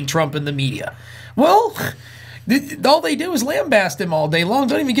between Trump and the media. Well, all they do is lambast him all day long.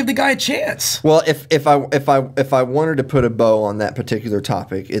 Don't even give the guy a chance. Well, if I wanted to put a bow on that particular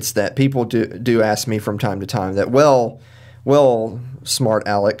topic, it's that people do ask me from time to time that, well, smart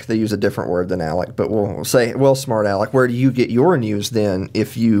Alec, they use a different word than Alec, but we'll say, well, smart Alec, where do you get your news then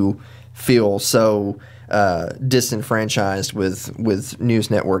if you feel so disenfranchised with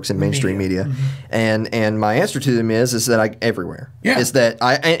news networks and mainstream media? And my answer to them is that everywhere. Yeah. Is that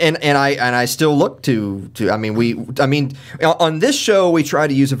I still look to I mean on this show we try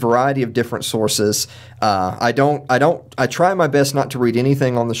to use a variety of different sources. I try my best not to read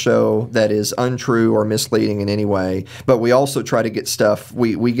anything on the show that is untrue or misleading in any way, but we also try to get stuff.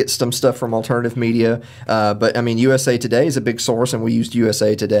 We get some stuff from alternative media, but I mean, USA Today is a big source, and we used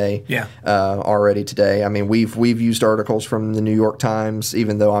USA Today already today. I mean, we've used articles from the New York Times,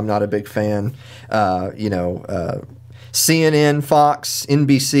 even though I'm not a big fan. CNN, Fox,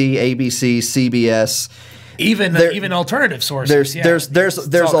 NBC, ABC, CBS. Even alternative sources. There's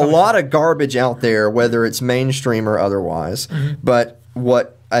a lot of garbage out there, whether it's mainstream or otherwise. Mm-hmm. But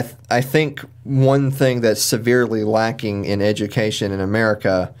what I think one thing that's severely lacking in education in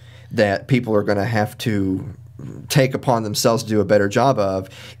America that people are going to have to take upon themselves to do a better job of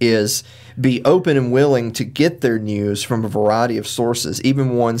is be open and willing to get their news from a variety of sources,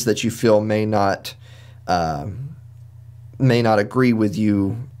 even ones that you feel may not agree with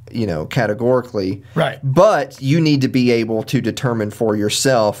you, categorically. Right. But you need to be able to determine for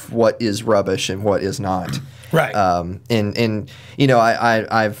yourself what is rubbish and what is not. Right. I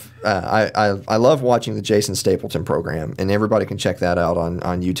love watching the Jason Stapleton program, and everybody can check that out on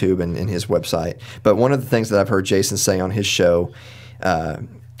YouTube and his website. But one of the things that I've heard Jason say on his show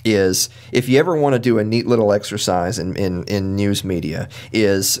is if you ever want to do a neat little exercise in news media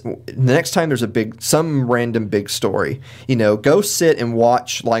is the next time there's some random big story, go sit and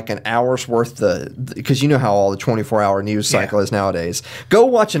watch like an hour's worth because you know how all the 24-hour news cycle is nowadays. Go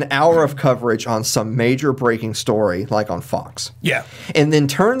watch an hour of coverage on some major breaking story like on Fox. Yeah. And then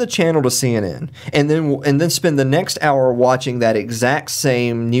turn the channel to CNN and then spend the next hour watching that exact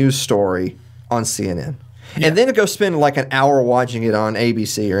same news story on CNN. Yeah. And then go spend like an hour watching it on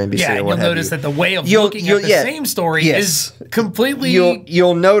ABC or NBC or what have you. You'll notice that the way of looking at the same story is completely...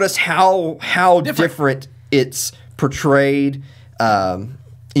 You'll notice how different it's portrayed.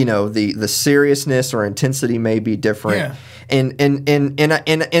 The seriousness or intensity may be different. Yeah.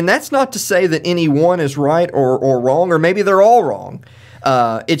 And that's not to say that any one is right or wrong, or maybe they're all wrong.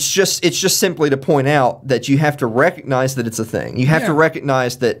 It's just simply to point out that you have to recognize that it's a thing. You have to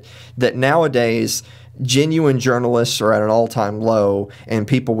recognize that nowadays genuine journalists are at an all-time low and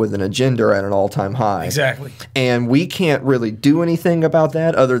people with an agenda are at an all-time high. Exactly. And we can't really do anything about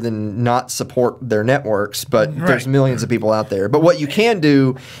that other than not support their networks, but there's millions of people out there. But what you can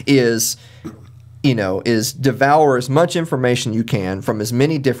do is devour as much information you can from as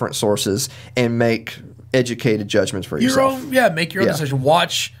many different sources and make educated judgments for yourself. Make your own decision.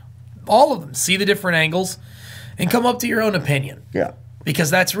 Watch all of them, see the different angles, and come up to your own opinion. Yeah.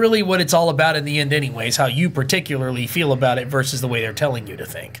 Because that's really what it's all about in the end anyways, how you particularly feel about it versus the way they're telling you to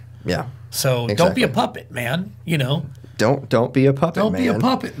think. Yeah. So don't be a puppet, man. Don't be a puppet, man. Don't be a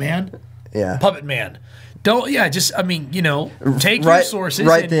puppet, man. Yeah. Puppet man. Take your sources.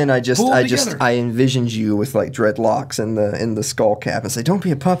 Right then, I envisioned you with like dreadlocks and the skull cap and say, "Don't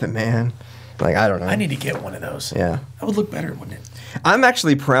be a puppet, man." Like, I don't know. I need to get one of those. Yeah. That would look better, wouldn't it? I'm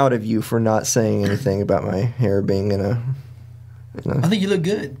actually proud of you for not saying anything about my hair being in a... I think you look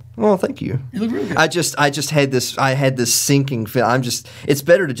good. Well, thank you. You look really good. I just had this sinking feeling. It's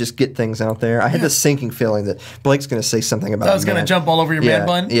better to just get things out there. I had this sinking feeling that Blake's going to say something about. I was going to jump all over your man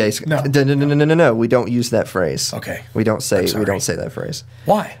bun. Yeah. No. We don't use that phrase. Okay. We don't say that phrase.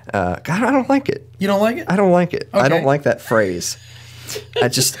 Why? God, I don't like it. You don't like it? I don't like it. Okay. I don't like that phrase. I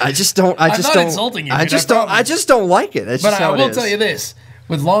just don't. I'm not insulting you. I just don't like it. That's but just how I will tell you this: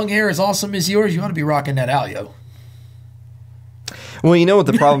 with long hair as awesome as yours, you ought to be rocking that Alio. Well, you know what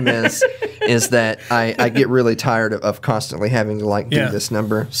the problem is that I get really tired of constantly having to do this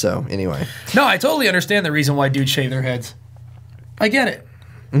number. So anyway. No, I totally understand the reason why dudes shave their heads. I get it.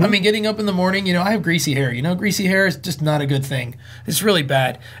 Mm-hmm. I mean, getting up in the morning, I have greasy hair. Greasy hair is just not a good thing. It's really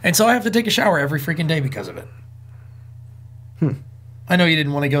bad. And so I have to take a shower every freaking day because of it. I know you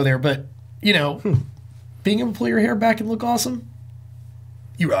didn't want to go there, but, being able to pull your hair back and look awesome,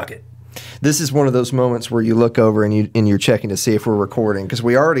 you rock it. This is one of those moments where you look over and you're checking to see if we're recording, because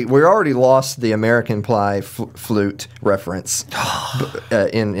we already lost the American Pie flute reference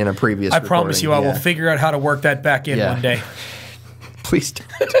in a previous. I promise you, I will figure out how to work that back in one day. Please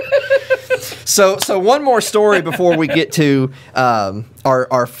don't. So one more story before we get to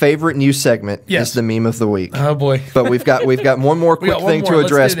our favorite news segment is the meme of the week. Oh boy! But we've got one more quick thing to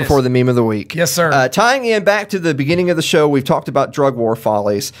address before the meme of the week. Yes, sir. Tying in back to the beginning of the show, we've talked about drug war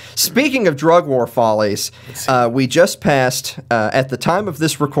follies. Speaking of drug war follies, we just passed at the time of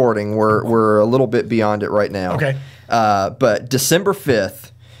this recording. We're a little bit beyond it right now. Okay. But December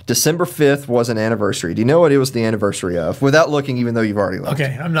 5th. December 5th was an anniversary. Do you know what it was the anniversary of? Without looking, even though you've already looked.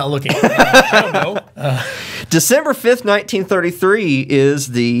 Okay, I'm not looking. I don't know. December 5th, 1933 is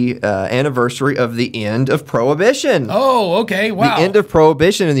the anniversary of the end of Prohibition. Oh, okay, wow. The end of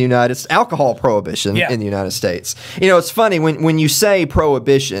Prohibition in the United States, alcohol prohibition in the United States. You know, it's funny when you say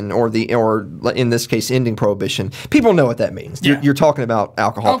prohibition or in this case ending prohibition, people know what that means. Yeah. You're talking about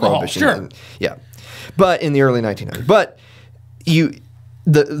alcohol prohibition. Sure. Yeah. But in the early 1900s. But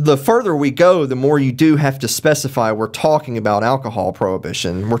the further we go, the more you do have to specify we're talking about alcohol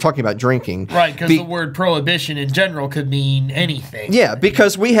prohibition. We're talking about drinking. Right, because the word prohibition in general could mean anything. Yeah,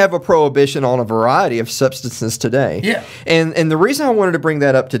 because we have a prohibition on a variety of substances today. Yeah. And the reason I wanted to bring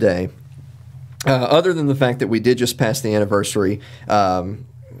that up today, other than the fact that we did just pass the anniversary, so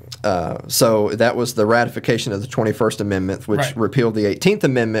that was the ratification of the 21st Amendment, which repealed the 18th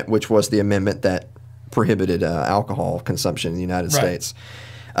Amendment, which was the amendment that prohibited alcohol consumption in the United States.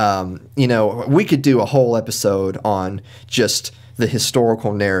 You know, we could do a whole episode on just the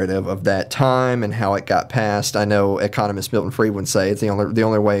historical narrative of that time and how it got passed. I know economist Milton Friedman would say it's the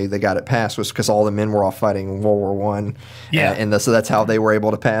only way they got it passed was because all the men were off fighting in World War I. Yeah, so that's how they were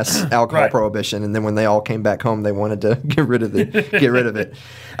able to pass alcohol prohibition. And then when they all came back home, they wanted to get rid of it.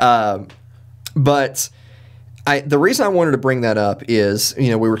 But the reason I wanted to bring that up is,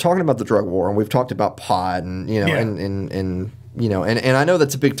 you know, we were talking about the drug war and we've talked about pot and, you know, and I know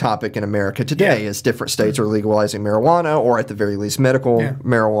that's a big topic in America today as different states are legalizing marijuana or at the very least medical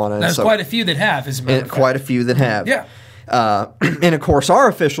marijuana. There's quite a few that have, as a matter of fact. Quite a few that have. Yeah. And of course, our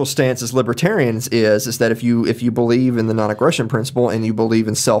official stance as libertarians is that if you believe in the non-aggression principle and you believe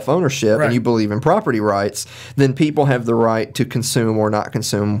in self-ownership and you believe in property rights, then people have the right to consume or not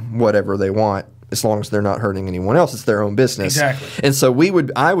consume whatever they want, as long as they're not hurting anyone else. It's their own business. Exactly. And so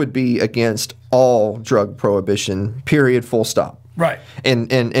I would be against all drug prohibition, period, full stop. Right.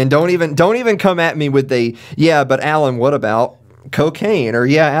 And don't even come at me with but Alan, what about cocaine? Or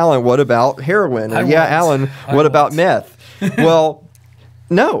Alan, what about heroin? Or Alan, what about meth? Well,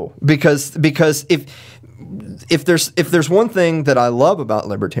 no, because if there's one thing that I love about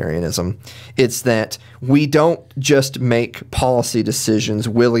libertarianism, it's that we don't just make policy decisions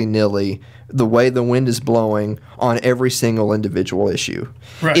willy-nilly the way the wind is blowing on every single individual issue.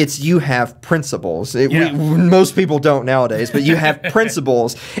 Right. It's you have principles. Most people don't nowadays, but you have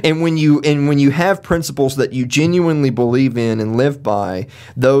principles, and when you have principles that you genuinely believe in and live by,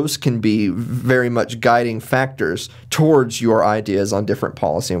 those can be very much guiding factors towards your ideas on different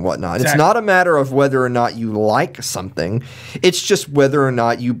policy and whatnot. Exactly. It's not a matter of whether or not you like something. It's just whether or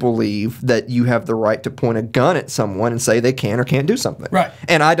not you believe that you have the right to point a gun at someone and say they can or can't do something. Right.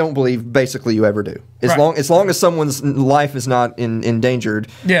 And I don't believe basically you ever do. As long as someone's life is not endangered,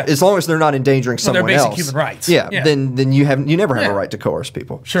 as long as they're not endangering someone else. Basic human rights. Then you never have a right to coerce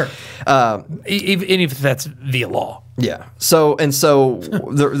people. Sure. Even if that's via law. Yeah. So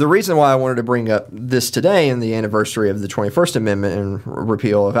the reason why I wanted to bring up this today in the anniversary of the 21st Amendment and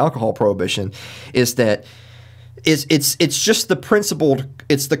repeal of alcohol prohibition is that it's just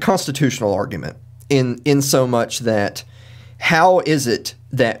the constitutional argument in so much that how is it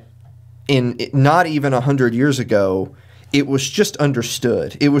that in not even 100 years ago, it was just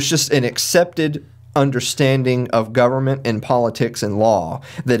understood. It was just an accepted understanding of government and politics and law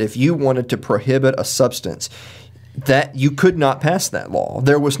that if you wanted to prohibit a substance, that you could not pass that law.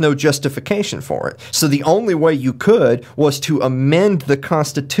 There was no justification for it. So the only way you could was to amend the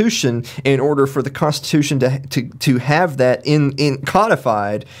Constitution in order for the Constitution to have that in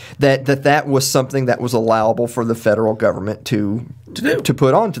codified that was something that was allowable for the federal government to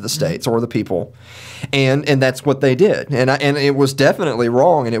put onto the states or the people. And that's what they did. And it was definitely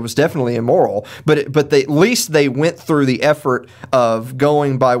wrong and it was definitely immoral. But at least they went through the effort of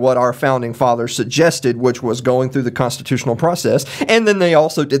going by what our founding fathers suggested, which was going through the constitutional process. And then they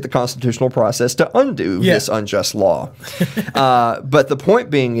also did the constitutional process to undo this unjust law. But the point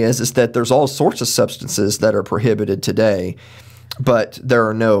being is that there's all sorts of substances that are prohibited today, but there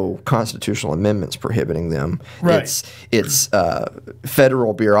are no constitutional amendments prohibiting them. Right. It's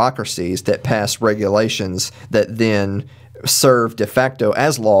federal bureaucracies that pass regulations that then serve de facto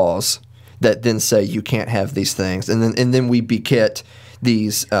as laws that then say you can't have these things. And then we beget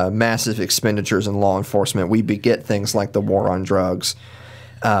these massive expenditures in law enforcement. We beget things like the war on drugs.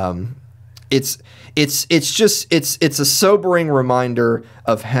 It's a sobering reminder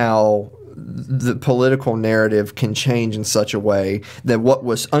of how the political narrative can change in such a way that what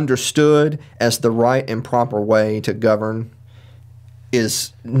was understood as the right and proper way to govern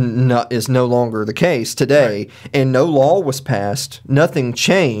is no longer the case today, and no law was passed, nothing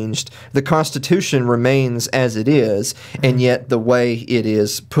changed. The Constitution remains as it is, and yet the way it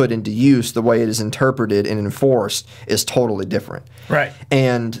is put into use, the way it is interpreted and enforced, is totally different. Right.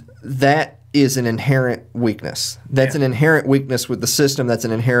 And that is an inherent weakness. That's an inherent weakness with the system. That's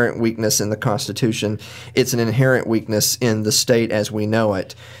an inherent weakness in the Constitution. It's an inherent weakness in the state as we know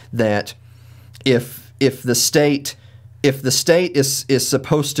it. That if the state is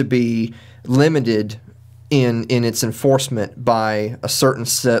supposed to be limited in its enforcement by a certain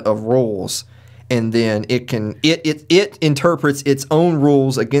set of rules, and then it interprets its own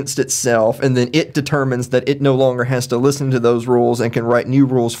rules against itself, and then it determines that it no longer has to listen to those rules and can write new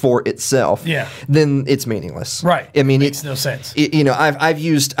rules for itself. Yeah. Then it's meaningless. Right. I mean, it makes no sense. I've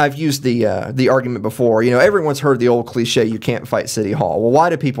used the argument before. Everyone's heard the old cliche, "You can't fight City Hall." Well, why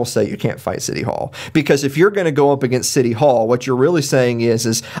do people say you can't fight City Hall? Because if you're going to go up against City Hall, what you're really saying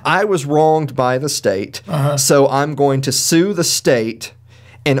is I was wronged by the state, so I'm going to sue the state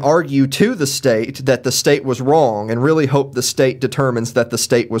and argue to the state that the state was wrong, and really hope the state determines that the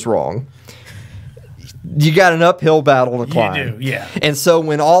state was wrong. You got an uphill battle to climb. You do, yeah. And so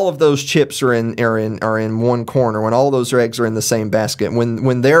when all of those chips are in one corner, when all those eggs are in the same basket,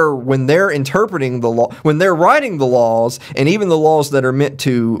 when they're interpreting the law, when they're writing the laws, and even the laws that are meant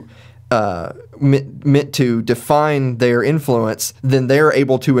to define their influence, then they're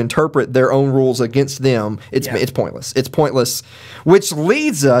able to interpret their own rules against them. It's pointless. It's pointless, which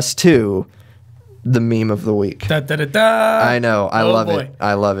leads us to the meme of the week. Da, da, da, da. I know. I love it.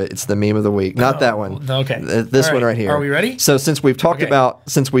 I love it. It's the meme of the week. Not that one. Okay. This one right here. Are we ready? So since we talked about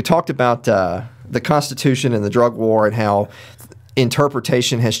the Constitution and the drug war and how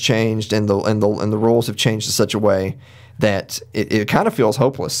interpretation has changed and the rules have changed in such a way that it kind of feels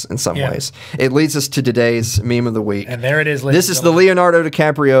hopeless in some ways. It leads us to today's meme of the week. And there it is. This is the Leonardo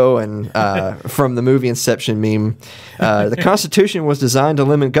DiCaprio and from the movie Inception meme. The Constitution was designed to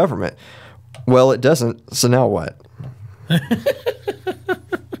limit government. Well, it doesn't. So now what?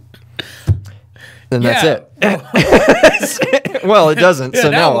 And that's it. Well, it doesn't.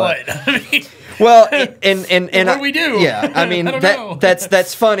 So now what? I mean, well, and what do we do? Yeah, I mean I don't know.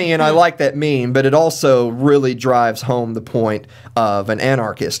 that's funny, and I like that meme, but it also really drives home the point of an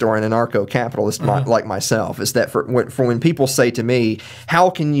anarchist or an anarcho-capitalist like myself. Is that for when people say to me,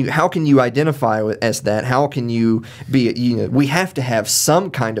 how can you identify as that? How can you be? We have to have some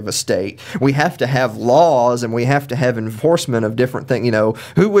kind of a state. We have to have laws, and we have to have enforcement of different things.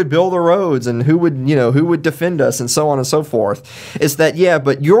 Who would build the roads, and who would defend us, and so on and so forth. Is that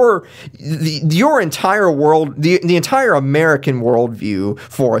but your entire world, the entire American worldview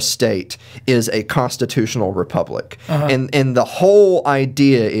for a state is a constitutional republic. And the whole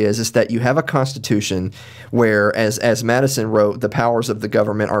idea is that you have a constitution where, as Madison wrote, the powers of the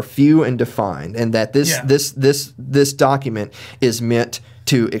government are few and defined, and that this document is meant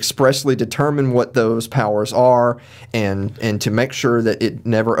to expressly determine what those powers are and to make sure that it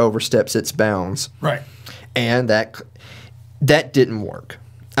never oversteps its bounds. Right. And that didn't work.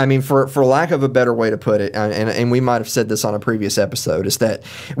 I mean, for lack of a better way to put it, and we might have said this on a previous episode, is that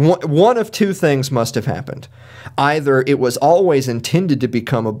one of two things must have happened. Either it was always intended to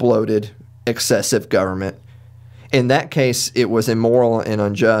become a bloated, excessive government. In that case, it was immoral and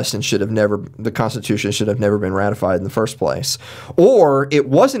unjust and the Constitution should have never been ratified in the first place. Or it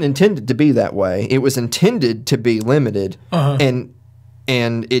wasn't intended to be that way. It was intended to be limited, and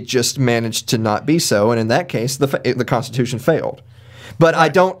it just managed to not be so. And in that case, the Constitution failed. But I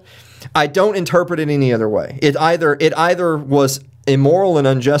don't interpret it any other way. It either was immoral and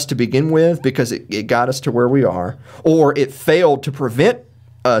unjust to begin with because it got us to where we are, or it failed to prevent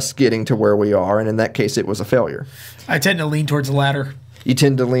us getting to where we are, and in that case it was a failure. I tend to lean towards the latter. You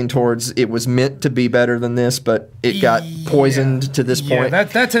tend to lean towards it was meant to be better than this, but it got poisoned to this point.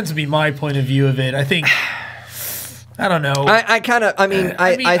 That tends to be my point of view of it. I think I don't know. I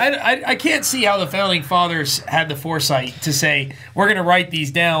can't see how the founding fathers had the foresight to say we're going to write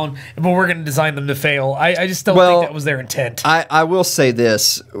these down, but we're going to design them to fail. I just don't think that was their intent. I will say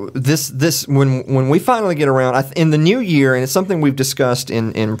this when we finally get around in the new year, and it's something we've discussed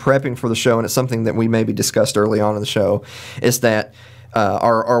in prepping for the show, and it's something that we maybe discussed early on in the show, is that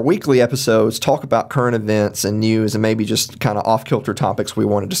our weekly episodes talk about current events and news and maybe just kind of off-kilter topics we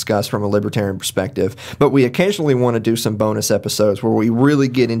want to discuss from a libertarian perspective. But we occasionally want to do some bonus episodes where we really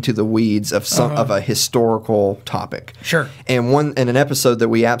get into the weeds of of a historical topic. Sure. And an episode that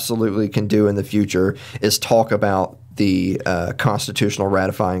we absolutely can do in the future is talk about the constitutional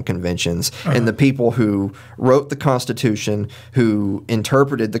ratifying conventions and the people who wrote the Constitution, who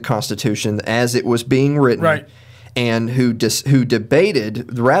interpreted the Constitution as it was being written. Right. and who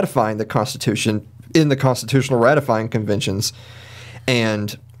debated ratifying the Constitution in the constitutional ratifying conventions.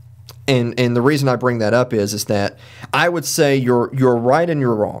 And the reason I bring that up is that I would say you're right and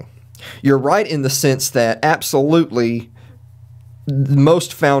you're wrong. You're right in the sense that absolutely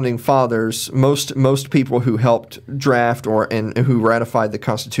most founding fathers, most people who helped draft and who ratified the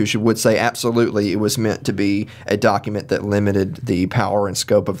Constitution would say absolutely it was meant to be a document that limited the power and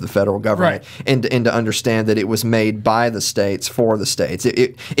scope of the federal government, and to understand that it was made by the states for the states.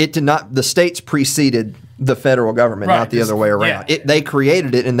 It did not. The states preceded the federal government, not the other way around. Yeah. They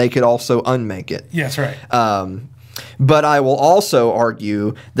created it, and they could also unmake it. Yes, right. But I will also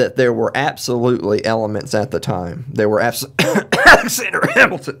argue that there were absolutely elements at the time. There were Alexander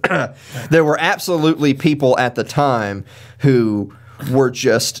Hamilton. There were absolutely people at the time who were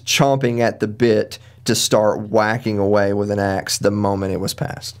just chomping at the bit to start whacking away with an axe the moment it was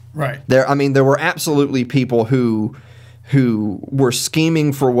passed. Right. There were absolutely people who were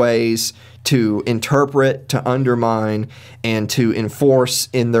scheming for ways to interpret, to undermine, and to enforce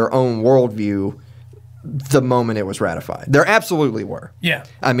in their own worldview the moment it was ratified. There absolutely were. Yeah.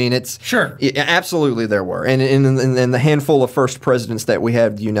 I mean, it's... Sure. Absolutely there were. And in the handful of first presidents that we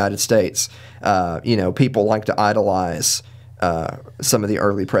have in the United States, people like to idolize some of the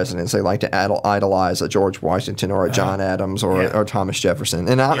early presidents. They like to idolize a George Washington or a John Adams or Thomas Jefferson.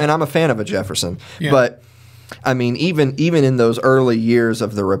 And I'm a fan of a Jefferson. Yeah. But... I mean, even in those early years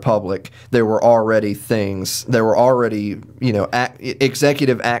of the Republic, there were already things. There were already,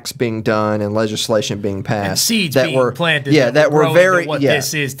 executive acts being done and legislation being passed and seeds that being were planted. that were very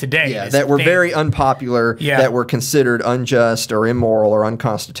this is today. Yeah, that were very unpopular. Yeah. That were considered unjust or immoral or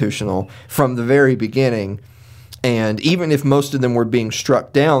unconstitutional from the very beginning. And even if most of them were being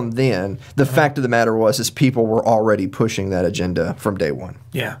struck down then, the fact of the matter is people were already pushing that agenda from day one.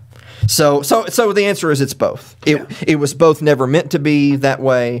 Yeah. So the answer is it's both. It was both never meant to be that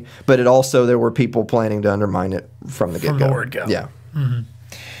way, but there were people planning to undermine it from the get-go. From the word go. Yeah. Mm-hmm.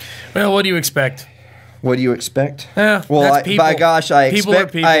 Well, what do you expect? What do you expect? Well, by gosh, I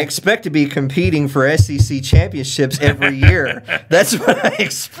expect to be competing for SEC championships every year. That's what I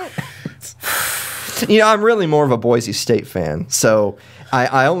expect. I'm really more of a Boise State fan, so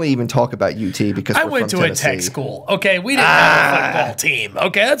I only even talk about UT because I went to Tennessee. a tech school. Okay, we didn't have a football team.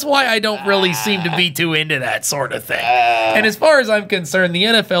 Okay, that's why I don't really seem to be too into that sort of thing. And as far as I'm concerned, the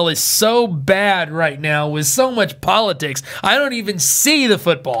NFL is so bad right now with so much politics, I don't even see the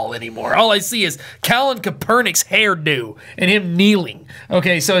football anymore. All I see is Colin Kaepernick's hairdo and him kneeling.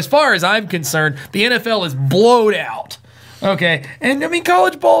 Okay, so as far as I'm concerned, the NFL is blowed out. Okay, and I mean,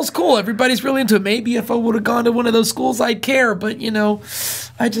 college ball's cool. Everybody's really into it. Maybe if I would have gone to one of those schools, I'd care. But,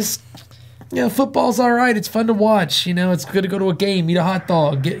 football's all right. It's fun to watch. It's good to go to a game, eat a hot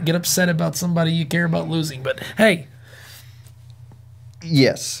dog, get upset about somebody you care about losing. But, hey.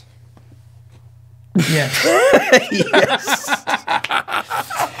 Yes. Yeah. Yes.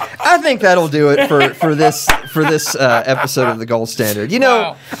 I think that'll do it for this episode of the Gold Standard.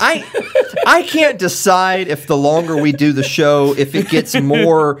 Wow. I can't decide if the longer we do the show, if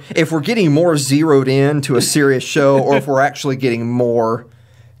we're getting more zeroed in to a serious show, or if we're actually getting more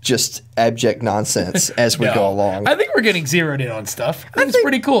just abject nonsense as we go along. I think we're getting zeroed in on stuff. I think it's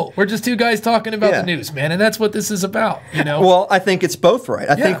pretty cool. We're just two guys talking about the news, man, and that's what this is about. Well, I think it's both right.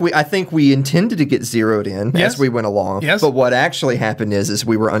 I think we intended to get zeroed in as we went along. Yes. But what actually happened is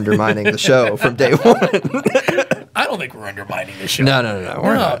we were undermining the show from day one. I don't think we're undermining the show. No.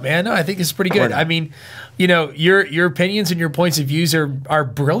 We're not, man. No, I think it's pretty good. I mean, your opinions and your points of views are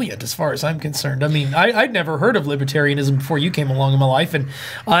brilliant as far as I'm concerned. I mean, I'd never heard of libertarianism before you came along in my life, and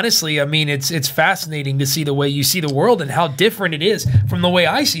honestly, I mean, it's fascinating to see the way you see the world and how different it is from the way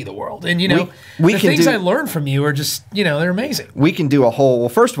I see the world. And the things I learn from you are just they're amazing. We can do a whole. Well,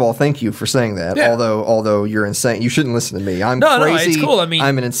 first of all, thank you for saying that. Yeah. Although you're insane, you shouldn't listen to me. I'm crazy. No, it's cool. I mean,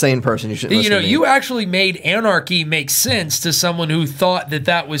 I'm an insane person. You shouldn't listen to me. You actually made anarchy make sense to someone who thought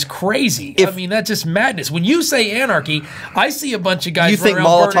that was crazy. I mean, that's just madness. When you say anarchy, I see a bunch of guys running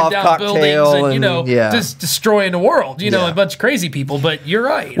around burning down buildings and just destroying the world. A bunch of crazy people. But you're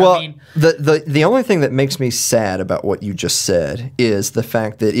right. Well, I mean, the only thing that makes me sad about what you just said is the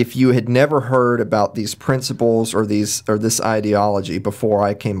fact that if you had never heard about these principles or this ideology before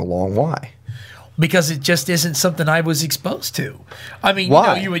I came along, why? Because it just isn't something I was exposed to. I mean,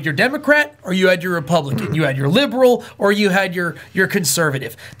 you had your Democrat or you had your Republican. You had your liberal or you had your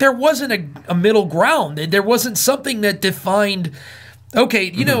conservative. There wasn't a middle ground. There wasn't something that defined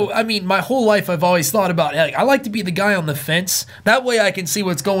Okay, you know, I mean, my whole life I've always thought about, like, I like to be the guy on the fence. That way I can see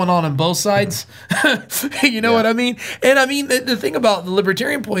what's going on both sides. You know what I mean? And I mean, the thing about the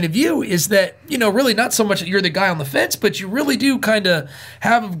libertarian point of view is that, you know, really not so much that you're the guy on the fence, but you really do kind of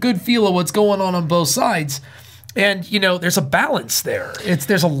have a good feel of what's going on both sides. And, you know, there's a balance there.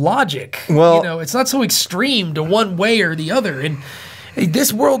 There's a logic. Well, you know, it's not so extreme to one way or the other. And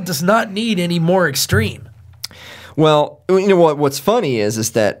this world does not need any more extreme. Well, you know what's funny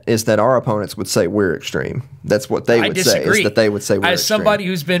is that our opponents would say we're extreme. That's what they would say. Is that they would say we're extreme. As somebody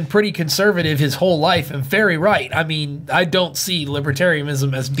who's been pretty conservative his whole life and very right, I mean, I don't see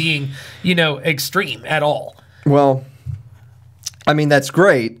libertarianism as being, you know, extreme at all. Well, I mean, that's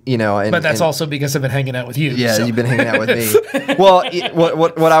great, you know. But that's also because I've been hanging out with you. Yeah, so. You've been hanging out with me. Well,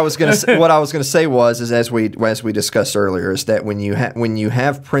 what I was gonna say was as we discussed earlier, is that when you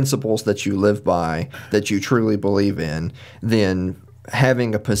have principles that you live by, that you truly believe in, then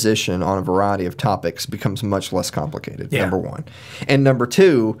having a position on a variety of topics becomes much less complicated, number one. And number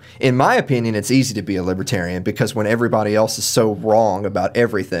two, in my opinion, it's easy to be a libertarian because when everybody else is so wrong about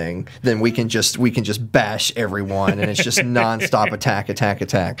everything, then we can just bash everyone and it's just nonstop attack.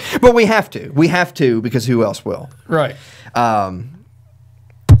 But we have to because who else will? Right.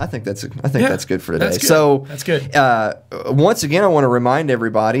 I think that's good for today. That's good. So that's good. Once again, I want to remind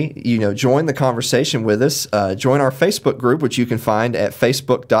everybody, you know, join the conversation with us. Join our Facebook group, which you can find at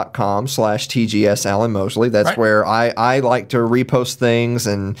facebook.com/TGS Alan Mosley. That's where I like to repost things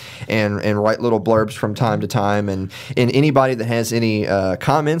and write little blurbs from time to time. And anybody that has any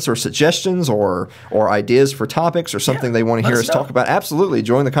comments or suggestions or ideas for topics or something they want to hear us talk about, absolutely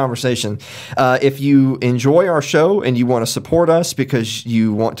join the conversation. If you enjoy our show and you want to support us because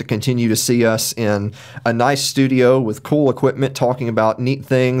you want to continue to see us in a nice studio with cool equipment talking about neat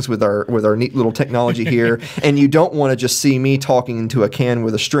things with our neat little technology here, and you don't want to just see me talking into a can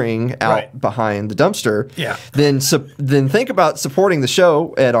with a string out behind the dumpster, then think about supporting the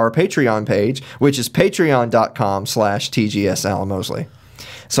show at our Patreon page, which is patreon.com/TGS Alan Mosley.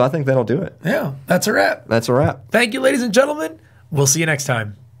 So I think that'll do it. Yeah, that's a wrap. That's a wrap. Thank you, ladies and gentlemen. We'll see you next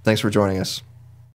time. Thanks for joining us.